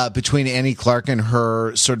Annie Clark and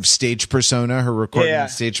her sort of stage persona, her recording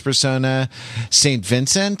stage persona, Saint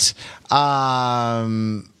Vincent?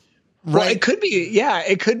 Well, right. It could be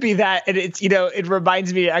that. And it's, it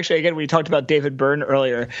reminds me, actually, again, we talked about David Byrne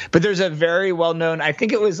earlier, but there's a very well-known, I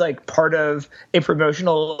think it was like part of a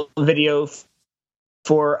promotional video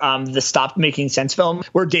for the Stop Making Sense film,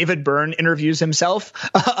 where David Byrne interviews himself,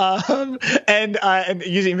 and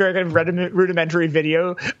using very kind of rudimentary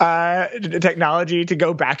video technology to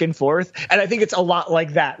go back and forth. And I think it's a lot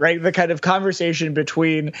like that, right? The kind of conversation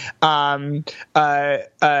between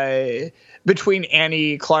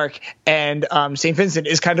Annie Clark and St. Vincent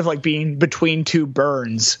is kind of like being between two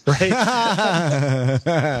Burns, right?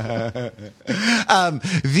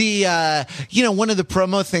 One of the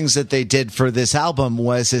promo things that they did for this album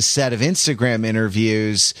was a set of Instagram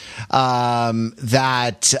interviews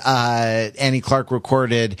that Annie Clark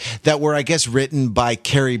recorded that were, I guess, written by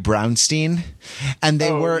Carrie Brownstein, and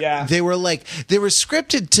they were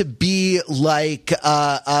scripted to be like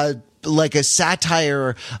a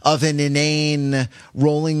satire of an inane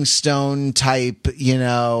Rolling Stone type,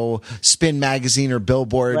 Spin Magazine or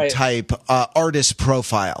Billboard type artist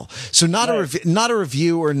profile. So not a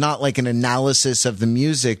review or not like an analysis of the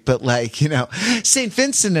music, but like, St.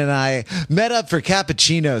 Vincent and I met up for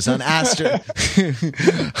cappuccinos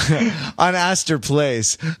on Astor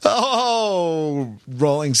Place. Oh,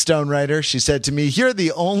 Rolling Stone writer, she said to me, "You're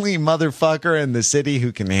the only motherfucker in the city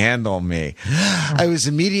who can handle me." I was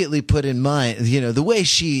immediately put in mind, the way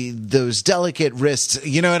those delicate wrists,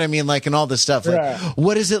 you know what I mean? Like, and all this stuff. Like,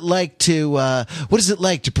 what is it like to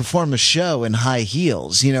perform a show in high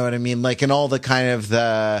heels? You know what I mean? Like, and all the kind of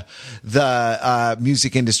the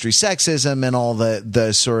music industry sexism and all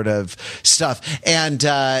the sort of stuff. And,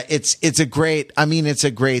 it's a great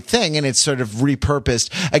thing. And it's sort of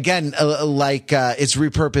repurposed again, it's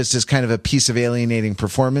repurposed as kind of a piece of alienating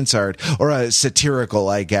performance art, or a satirical,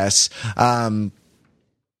 I guess,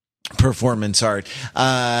 performance art.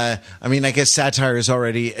 I guess satire is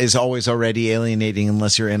always already alienating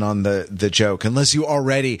unless you're in on the joke, unless you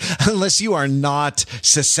are not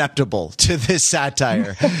susceptible to this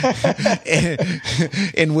satire,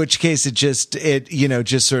 in which case it just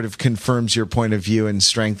sort of confirms your point of view and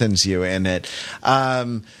strengthens you in it.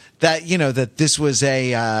 That this was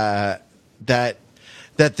that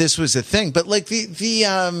this was a thing, but like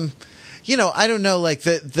I don't know, like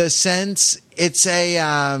the sense, it's this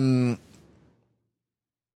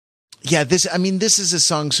is a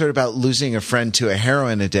song sort of about losing a friend to a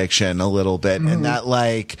heroin addiction a little bit. Mm-hmm.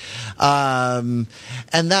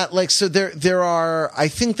 So there are, I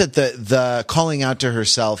think that the calling out to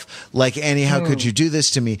herself, like, Annie, how could you do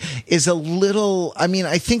this to me, is a little,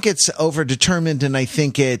 I think it's overdetermined, and I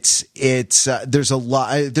think there's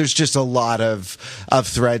just a lot of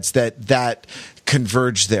threads that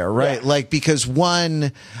converge there, right? Yeah. Like, because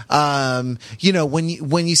one, you know, when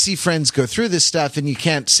you see friends go through this stuff and you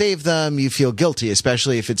can't save them, you feel guilty,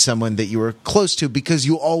 especially if it's someone that you were close to, because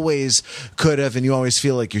you always could have, and you always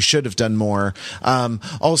feel like you should have done more.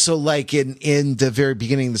 Also, like in the very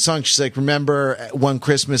beginning of the song, she's like, remember one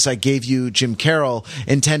Christmas I gave you Jim Carroll,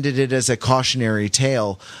 intended it as a cautionary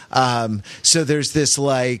tale. So there's this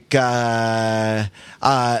like, you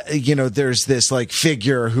know, there's this like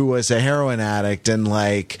figure who was a heroin addict and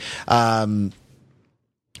like,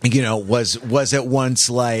 you know, was at once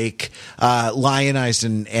like lionized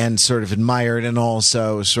and sort of admired, and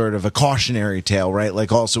also sort of a cautionary tale, right?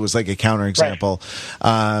 Like also was like a counterexample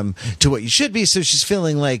to what you should be. So she's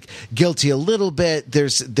feeling like guilty a little bit.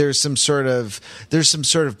 There's some sort of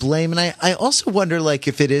blame, and I also wonder like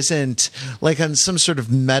if it isn't like on some sort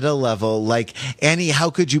of meta level, like, Annie, how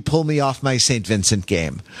could you pull me off my St. Vincent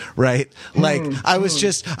game, right? Like I was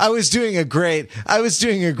doing a great,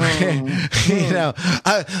 you know.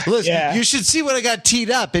 Listen, you should see what I got teed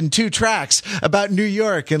up in 2 tracks about New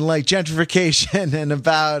York and like gentrification and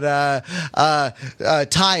about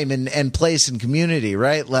time and place and community,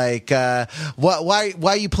 right? Like, why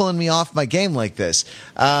are you pulling me off my game like this?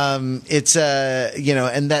 It's you know,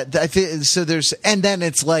 and that I think so. There's, and then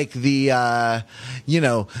it's like the you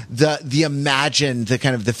know, the imagined, the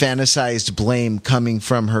kind of the fantasized blame coming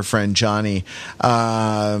from her friend Johnny,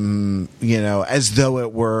 you know, as though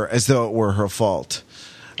it were her fault.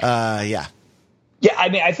 Yeah, I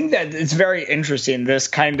mean, I think that it's very interesting, this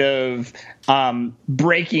kind of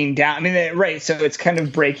breaking down. I mean, right, so it's kind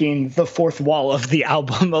of breaking the fourth wall of the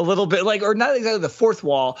album a little bit, like, or not exactly the fourth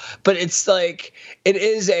wall, but it's like it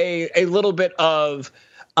is a little bit of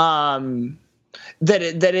that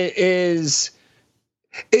it is.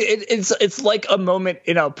 It's like a moment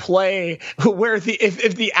in a play where if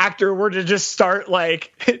the actor were to just start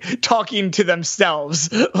like talking to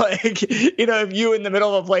themselves, like, you know, if you in the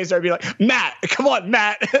middle of a play start be like, Matt, come on,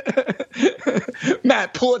 Matt,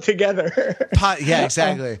 Matt, pull it together. Yeah,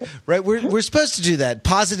 exactly. Right. We're supposed to do that.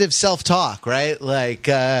 Positive self-talk, right? Like,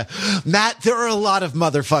 Matt, there are a lot of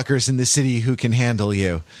motherfuckers in the city who can handle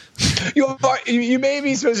you. You may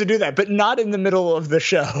be supposed to do that, but not in the middle of the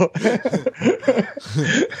show.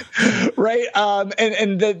 Right.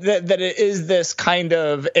 And that it is this kind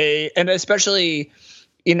of and especially,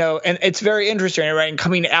 you know, and it's very interesting, right? And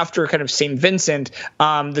coming after kind of St. Vincent,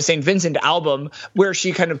 the St. Vincent album, where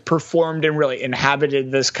she kind of performed and really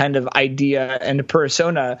inhabited this kind of idea and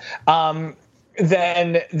persona,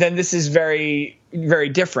 then this is very, very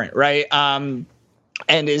different, right?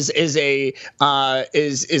 And is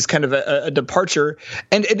kind of a departure,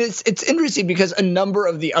 and it's interesting because a number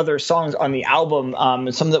of the other songs on the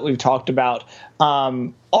album, some that we've talked about,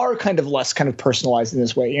 are kind of less kind of personalized in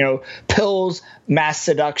this way. You know, Pills, Mass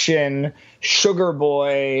Seduction, Sugar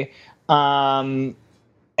Boy, and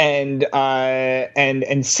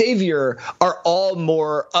Savior are all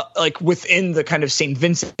more like within the kind of St.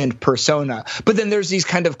 Vincent persona. But then there's these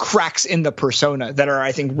kind of cracks in the persona that are,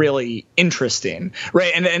 I think, really interesting,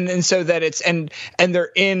 right? And so that it's and they're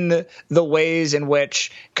in the ways in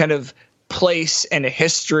which kind of place and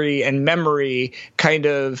history and memory kind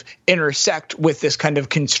of intersect with this kind of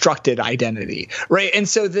constructed identity, right? And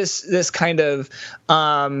so this kind of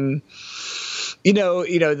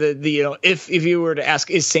if you were to ask,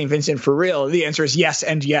 is St. Vincent for real? The answer is yes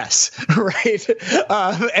and yes, right?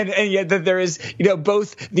 And yet that there is, you know,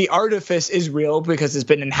 both the artifice is real because it's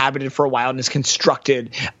been inhabited for a while and is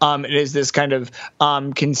constructed. It is this kind of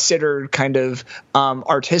considered kind of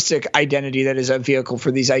artistic identity that is a vehicle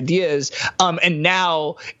for these ideas. And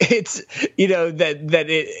now it's, you know, that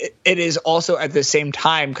it is also at the same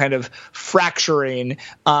time kind of fracturing,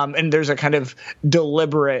 and there's a kind of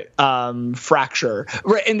deliberate fracture.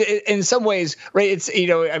 Right, and in some ways, right, it's, you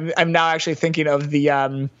know, I'm now actually thinking of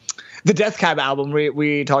the Death Cab album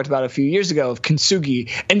we talked about a few years ago of Kintsugi,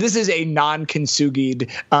 and this is a non-Kintsugi'd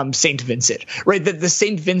St. Vincent, right? That the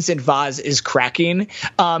St. Vincent vase is cracking,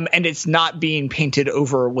 and it's not being painted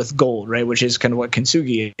over with gold, right? Which is kind of what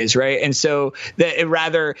Kintsugi is, right? And so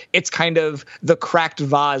it's kind of the cracked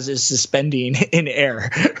vase is suspending in air,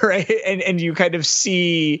 right? And you kind of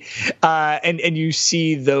see and you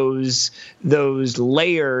see those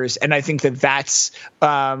layers, and I think that's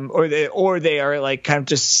or they are like kind of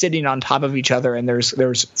just sitting on top of each other, and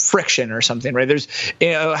there's friction or something, right? There's,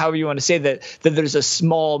 you know, however you want to say that there's a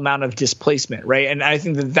small amount of displacement, right? And I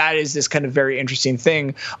think that is this kind of very interesting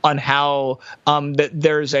thing on how that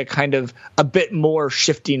there's a kind of a bit more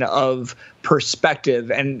shifting of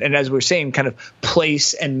perspective, and as we're saying, kind of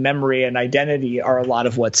place and memory and identity are a lot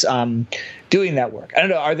of what's doing that work. I don't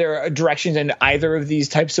know. Are there directions in either of these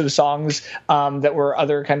types of songs that were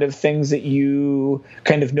other kind of things that you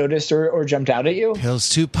kind of noticed or jumped out at you? Pills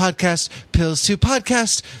to podcast, pills to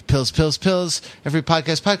podcast, pills, pills, pills. Every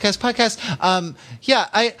podcast.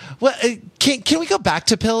 Can we go back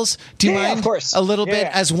to pills? Do you mind? Of course. A little bit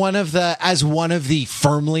as one of the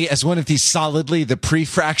solidly the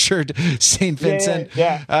pre-fractured St. Vincent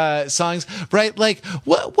songs, right? Like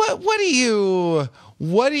what do you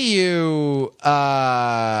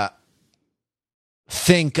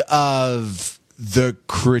think of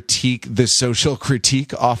the social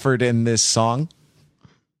critique offered in this song?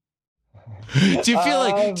 Do you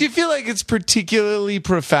feel like it's particularly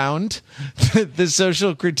profound, the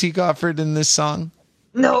social critique offered in this song?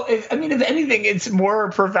 No, if anything, it's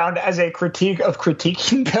more profound as a critique of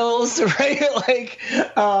critiquing pills, right? Like,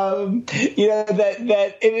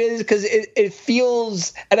 that it is, because it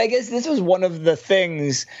feels, and I guess this was one of the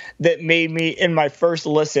things that made me, in my first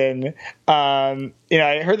listen, I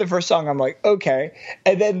heard the first song, I'm like, okay,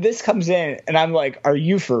 and then this comes in, and I'm like, are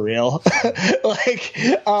you for real? Like,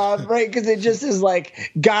 right? Because it just is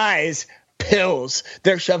like, guys, pills,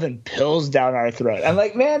 they're shoving pills down our throat. I'm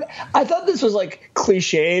like, man, I thought this was like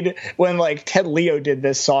cliched when like Ted Leo did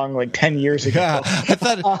this song like 10 years ago. Yeah, I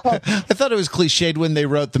thought it was cliched when they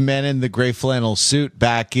wrote The Man in the Gray Flannel Suit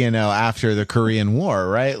back, after the Korean War,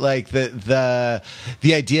 right? Like the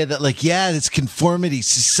idea that like, it's conformity,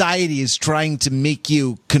 society is trying to make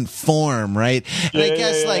you conform, right? And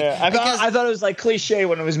I thought it was like cliche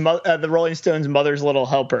when it was the Rolling Stones' Mother's Little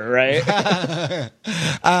Helper, right?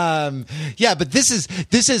 Yeah, but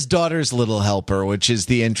this is Daughter's Little Helper, which is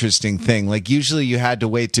the interesting thing. Like usually you had to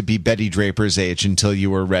wait to be Betty Draper's age until you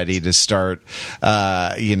were ready to start,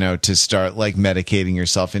 like medicating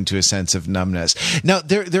yourself into a sense of numbness. Now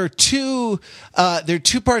there are two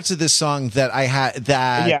parts of this song that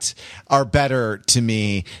are better to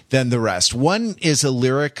me than the rest. One is a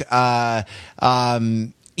lyric,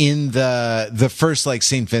 in the first like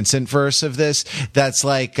St. Vincent verse of this, that's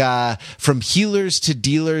like from healers to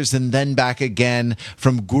dealers and then back again,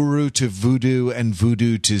 from guru to voodoo and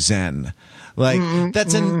voodoo to Zen. Like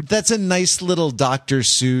that's a nice little Dr.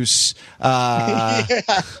 Seuss,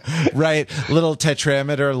 right? Little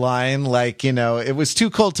tetrameter line. Like, it was too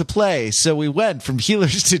cold to play, so we went from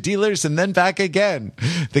healers to dealers and then back again.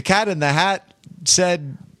 The Cat in the Hat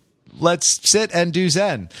said, let's sit and do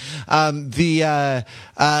Zen. And that,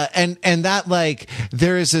 like,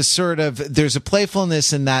 there's a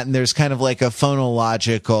playfulness in that, and there's kind of like a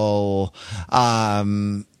phonological,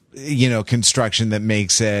 construction that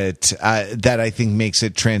makes it, that I think makes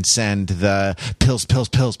it transcend the pills,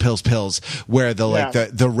 where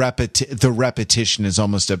the repetition is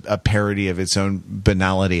almost a parody of its own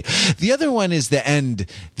banality. The other one is the end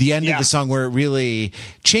of the song, where it really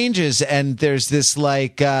changes, and there's this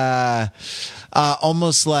like,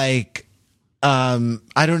 almost like,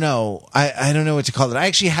 I don't know. I don't know what to call it. I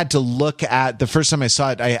actually had to look at the first time I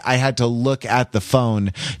saw it. I had to look at the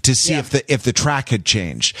phone to see if the track had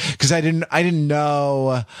changed, because I didn't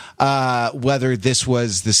know whether this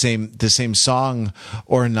was the same song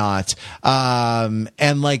or not.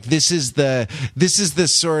 And like this is the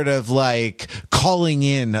sort of like calling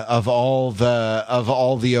in of all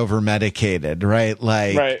the over medicated, right?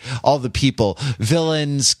 Like all the people,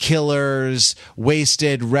 villains, killers,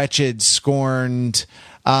 wasted, wretched, scorned,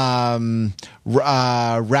 climb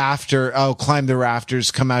the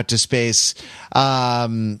rafters, come out to space.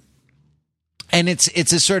 And it's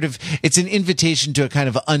an invitation to a kind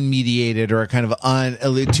of unmediated, or a kind of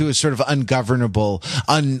to a sort of ungovernable,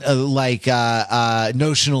 notionally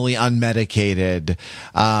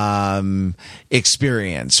unmedicated,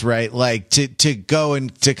 experience, right? Like to go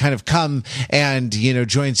and to kind of come and,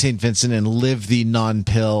 join St. Vincent and live the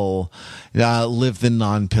non-pill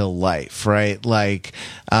life, right? Like,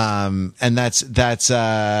 and that's,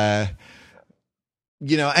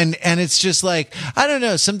 and it's just like, I don't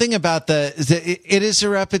know, something about it is a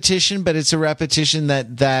repetition, but it's a repetition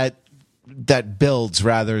that builds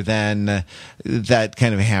rather than that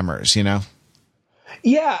kind of hammers,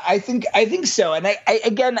 Yeah, I think so. And I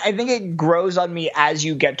think it grows on me as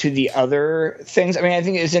you get to the other things. I mean, I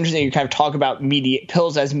think it's interesting you kind of talk about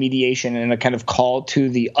pills as mediation and a kind of call to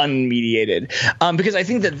the unmediated. Because I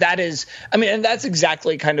think that is, and that's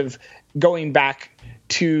exactly kind of going back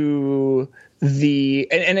to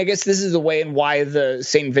and I guess this is the way and why the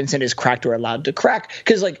Saint Vincent is cracked or allowed to crack,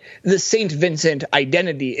 because like the Saint Vincent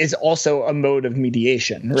identity is also a mode of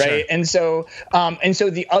mediation, right? Sure. And so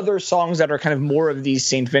the other songs that are kind of more of these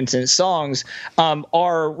Saint Vincent songs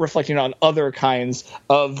are reflecting on other kinds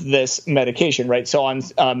of this medication, right? So on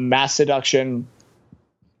Mass Seduction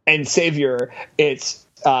and Savior, it's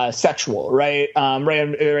sexual, right?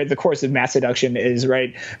 Right. The course of mass seduction is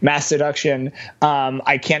mass seduction.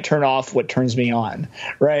 I can't turn off what turns me on,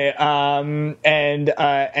 right?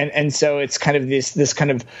 And so it's kind of this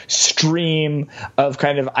kind of stream of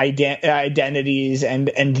kind of identities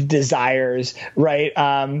and desires, right?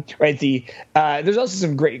 There's also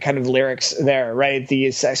some great kind of lyrics there, right?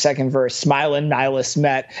 The second verse: smile nihilist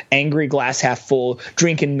met, angry glass half full,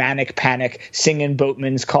 drinking manic panic, singing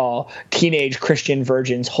boatman's call, teenage Christian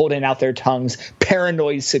virgin holding out their tongues,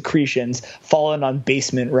 paranoid secretions falling on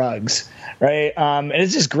basement rugs, right? And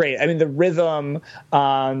it's just great. I mean, the rhythm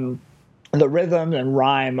and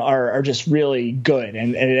rhyme are just really good,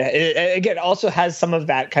 and it again also has some of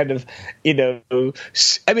that kind of, I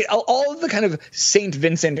mean, all of the kind of Saint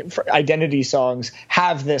Vincent identity songs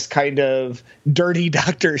have this kind of dirty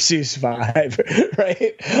Dr. Seuss vibe,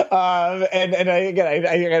 right?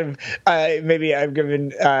 Maybe I've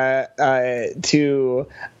given to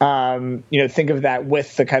think of that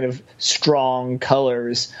with the kind of strong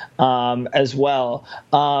colors as well,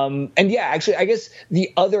 and yeah, actually, I guess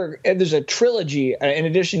there's a trilogy in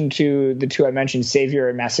addition to the two I mentioned, Savior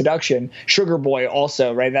and Mass Seduction. Sugar Boy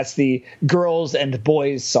also, right? That's the girls and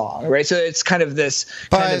boys song, right? So it's kind of this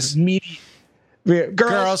kind of meaty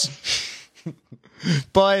girls.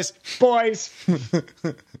 boys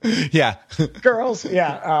yeah, girls,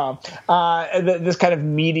 yeah. This kind of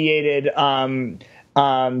mediated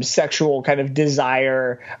sexual kind of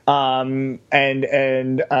desire, and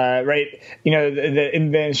right,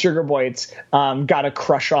 in the Sugar Boy, it's got a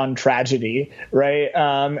crush on tragedy, right,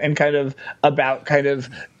 and kind of about kind of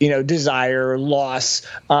desire, loss,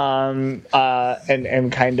 and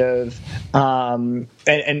kind of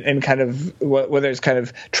and kind of whether it's kind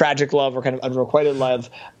of tragic love or kind of unrequited love,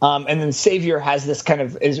 and then Savior has this kind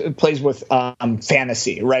of plays with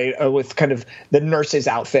fantasy, right, with kind of the nurse's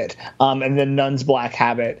outfit, and the nun's black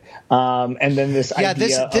habit, and then this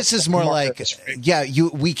idea this is more Marcus, like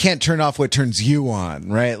right? We can't turn off what turns you on,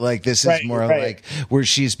 right? Like this is more like where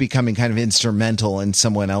she's becoming kind of instrumental in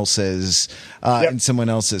someone else's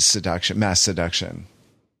seduction, mass seduction.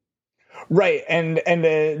 Right, and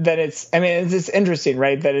that it's interesting,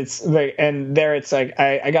 right? That it's like, and there it's like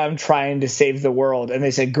I got him trying to save the world, and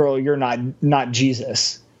they said, "Girl, you're not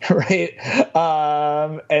Jesus," right?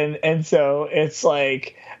 And so it's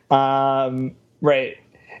like, right.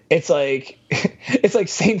 It's like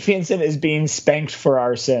Saint Vincent is being spanked for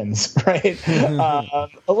our sins, right? A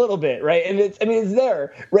little bit, right? And it's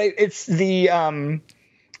there, right? It's the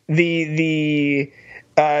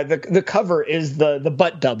cover is the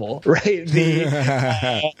butt double, right?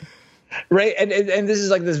 Right, and this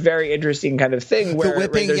is like this very interesting kind of thing where the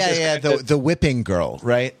whipping, the whipping girl,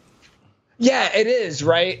 right? Yeah, it is,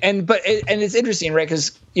 right, and it's interesting, right,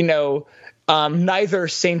 because neither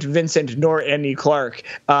Saint Vincent nor Annie Clark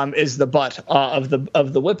is the butt of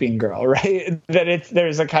the whipping girl, right? That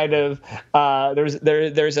there's a kind of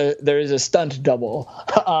there's a stunt double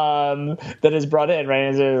that is brought in, right?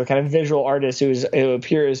 As a kind of visual artist who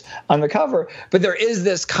appears on the cover, but there is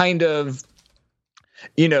this kind of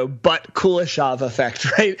butt Kuleshov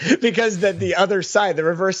effect, right? Because then the other side, the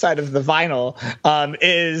reverse side of the vinyl,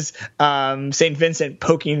 is Saint Vincent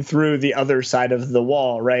poking through the other side of the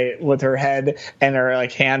wall, right, with her head and her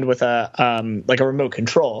hand with a remote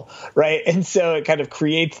control, right? And so it kind of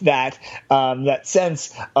creates that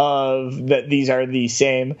sense of that these are the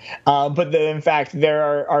same, but that in fact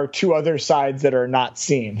there are two other sides that are not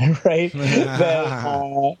seen, right?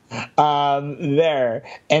 There,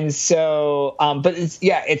 and so, but it's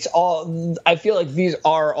all. I feel like these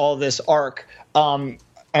are all this arc, and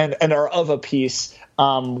are of a piece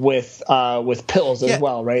with pills as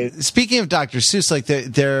well, right? Speaking of Dr. Seuss, like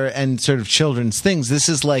they're and sort of children's things, this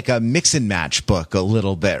is like a mix and match book a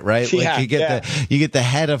little bit, right? Yeah, like you get the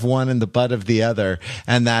head of one and the butt of the other,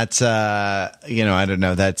 and that's I don't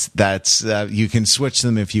know, that's you can switch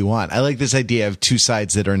them if you want. I like this idea of two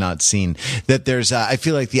sides that are not seen. That there's I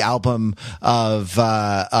feel like the album of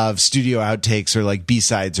studio outtakes or like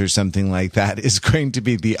B-sides or something like that is going to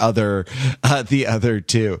be the other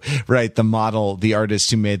two, right? The model, the artist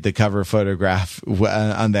who made the cover photograph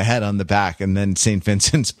on the head on the back, and then St.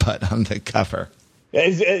 Vincent's butt on the cover.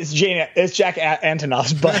 It's Jack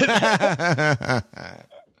Antonoff's butt.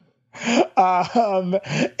 And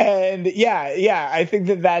yeah, I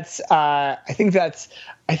think that's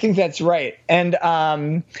right. And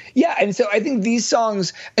and so I think these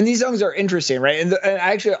songs are interesting, right? And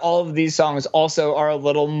actually, all of these songs also are a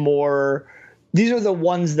little more. These are the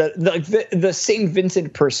ones that like the St.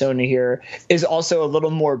 Vincent persona here is also a little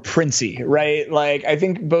more Princey, right? Like I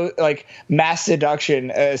think both like Mass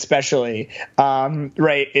Seduction, especially,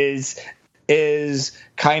 right, is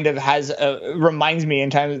kind of reminds me in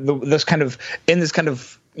this kind of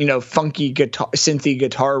funky guitar, synthy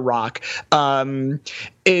guitar rock,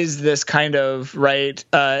 is this kind of right,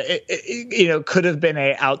 could have been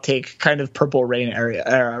a outtake kind of Purple Rain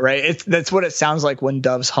era, right? That's what it sounds like when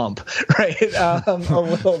doves hump, right? A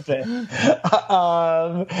little bit, and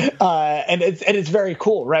it's very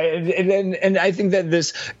cool, right? And I think that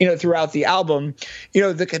this, throughout the album,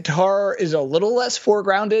 the guitar is a little less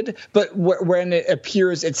foregrounded, but when it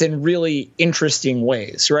appears, it's in really interesting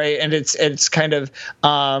ways, right? And it's kind of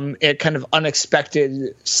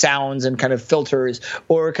unexpected sounds and kind of filters,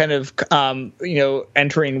 or kind of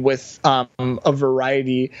entering with a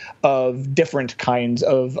variety of different kinds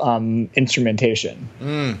of instrumentation.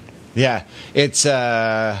 Yeah, it's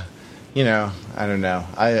I don't know.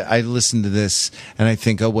 I listen to this and I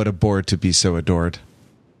think, oh, what a bore to be so adored.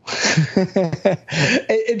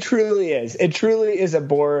 It truly is. It truly is a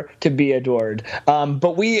bore to be adored.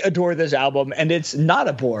 But we adore this album, and it's not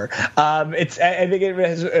a bore. I think it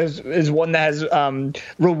is one that has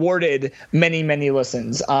rewarded many, many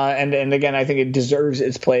listens. And again, I think it deserves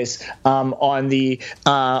its place on the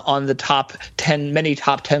top 10, many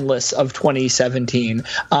top 10 lists of 2017.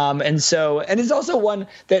 And it's also one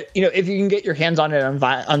that, if you can get your hands on it on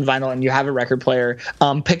vinyl and you have a record player,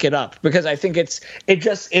 pick it up, because I think it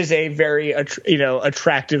just is a very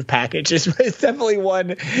attractive package. It's definitely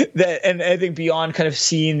one that, and I think beyond kind of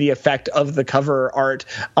seeing the effect of the cover art,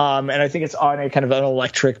 and I think it's on a kind of an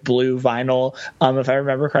electric blue vinyl, if I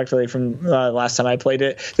remember correctly from last time I played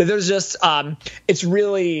it, that there's just it's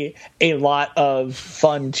really a lot of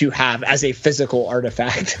fun to have as a physical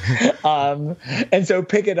artifact. And so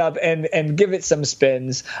pick it up and give it some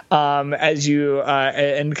spins as you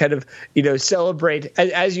and kind of celebrate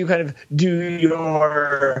as you kind of do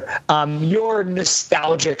your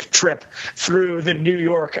nostalgic trip through the New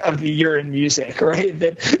York of the year in music, right?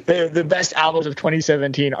 That the best albums of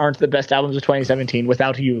 2017 aren't the best albums of 2017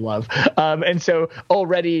 without You Love. And so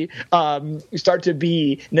already start to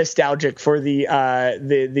be nostalgic for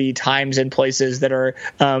the times and places that are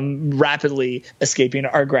rapidly escaping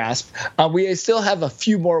our grasp. We still have a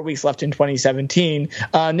few more weeks left in 2017.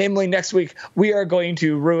 Namely, next week, we are going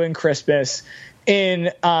to ruin Christmas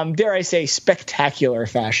in, dare I say, spectacular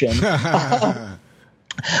fashion.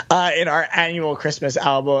 In our annual Christmas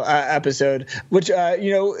album episode, which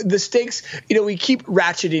the stakes, we keep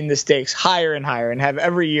ratcheting the stakes higher and higher, and have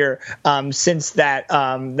every year since that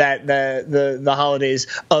the holidays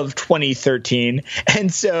of 2013.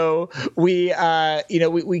 And so we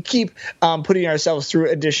keep putting ourselves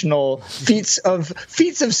through additional feats of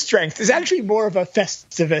strength. It's actually more of a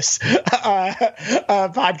Festivus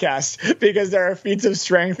podcast, because there are feats of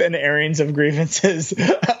strength and airings of grievances.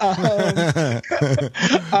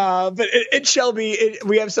 But it shall be.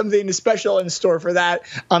 We have something special in store for that,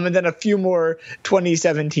 and then a few more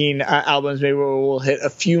 2017 albums. Maybe we'll hit a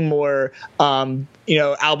few more,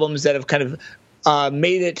 albums that have kind of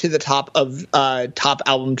made it to the top of top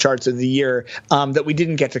album charts of the year that we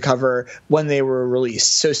didn't get to cover when they were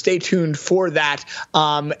released. So stay tuned for that.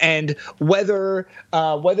 And whether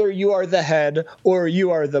you are the head or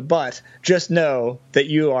you are the butt, just know that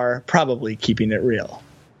you are probably keeping it real.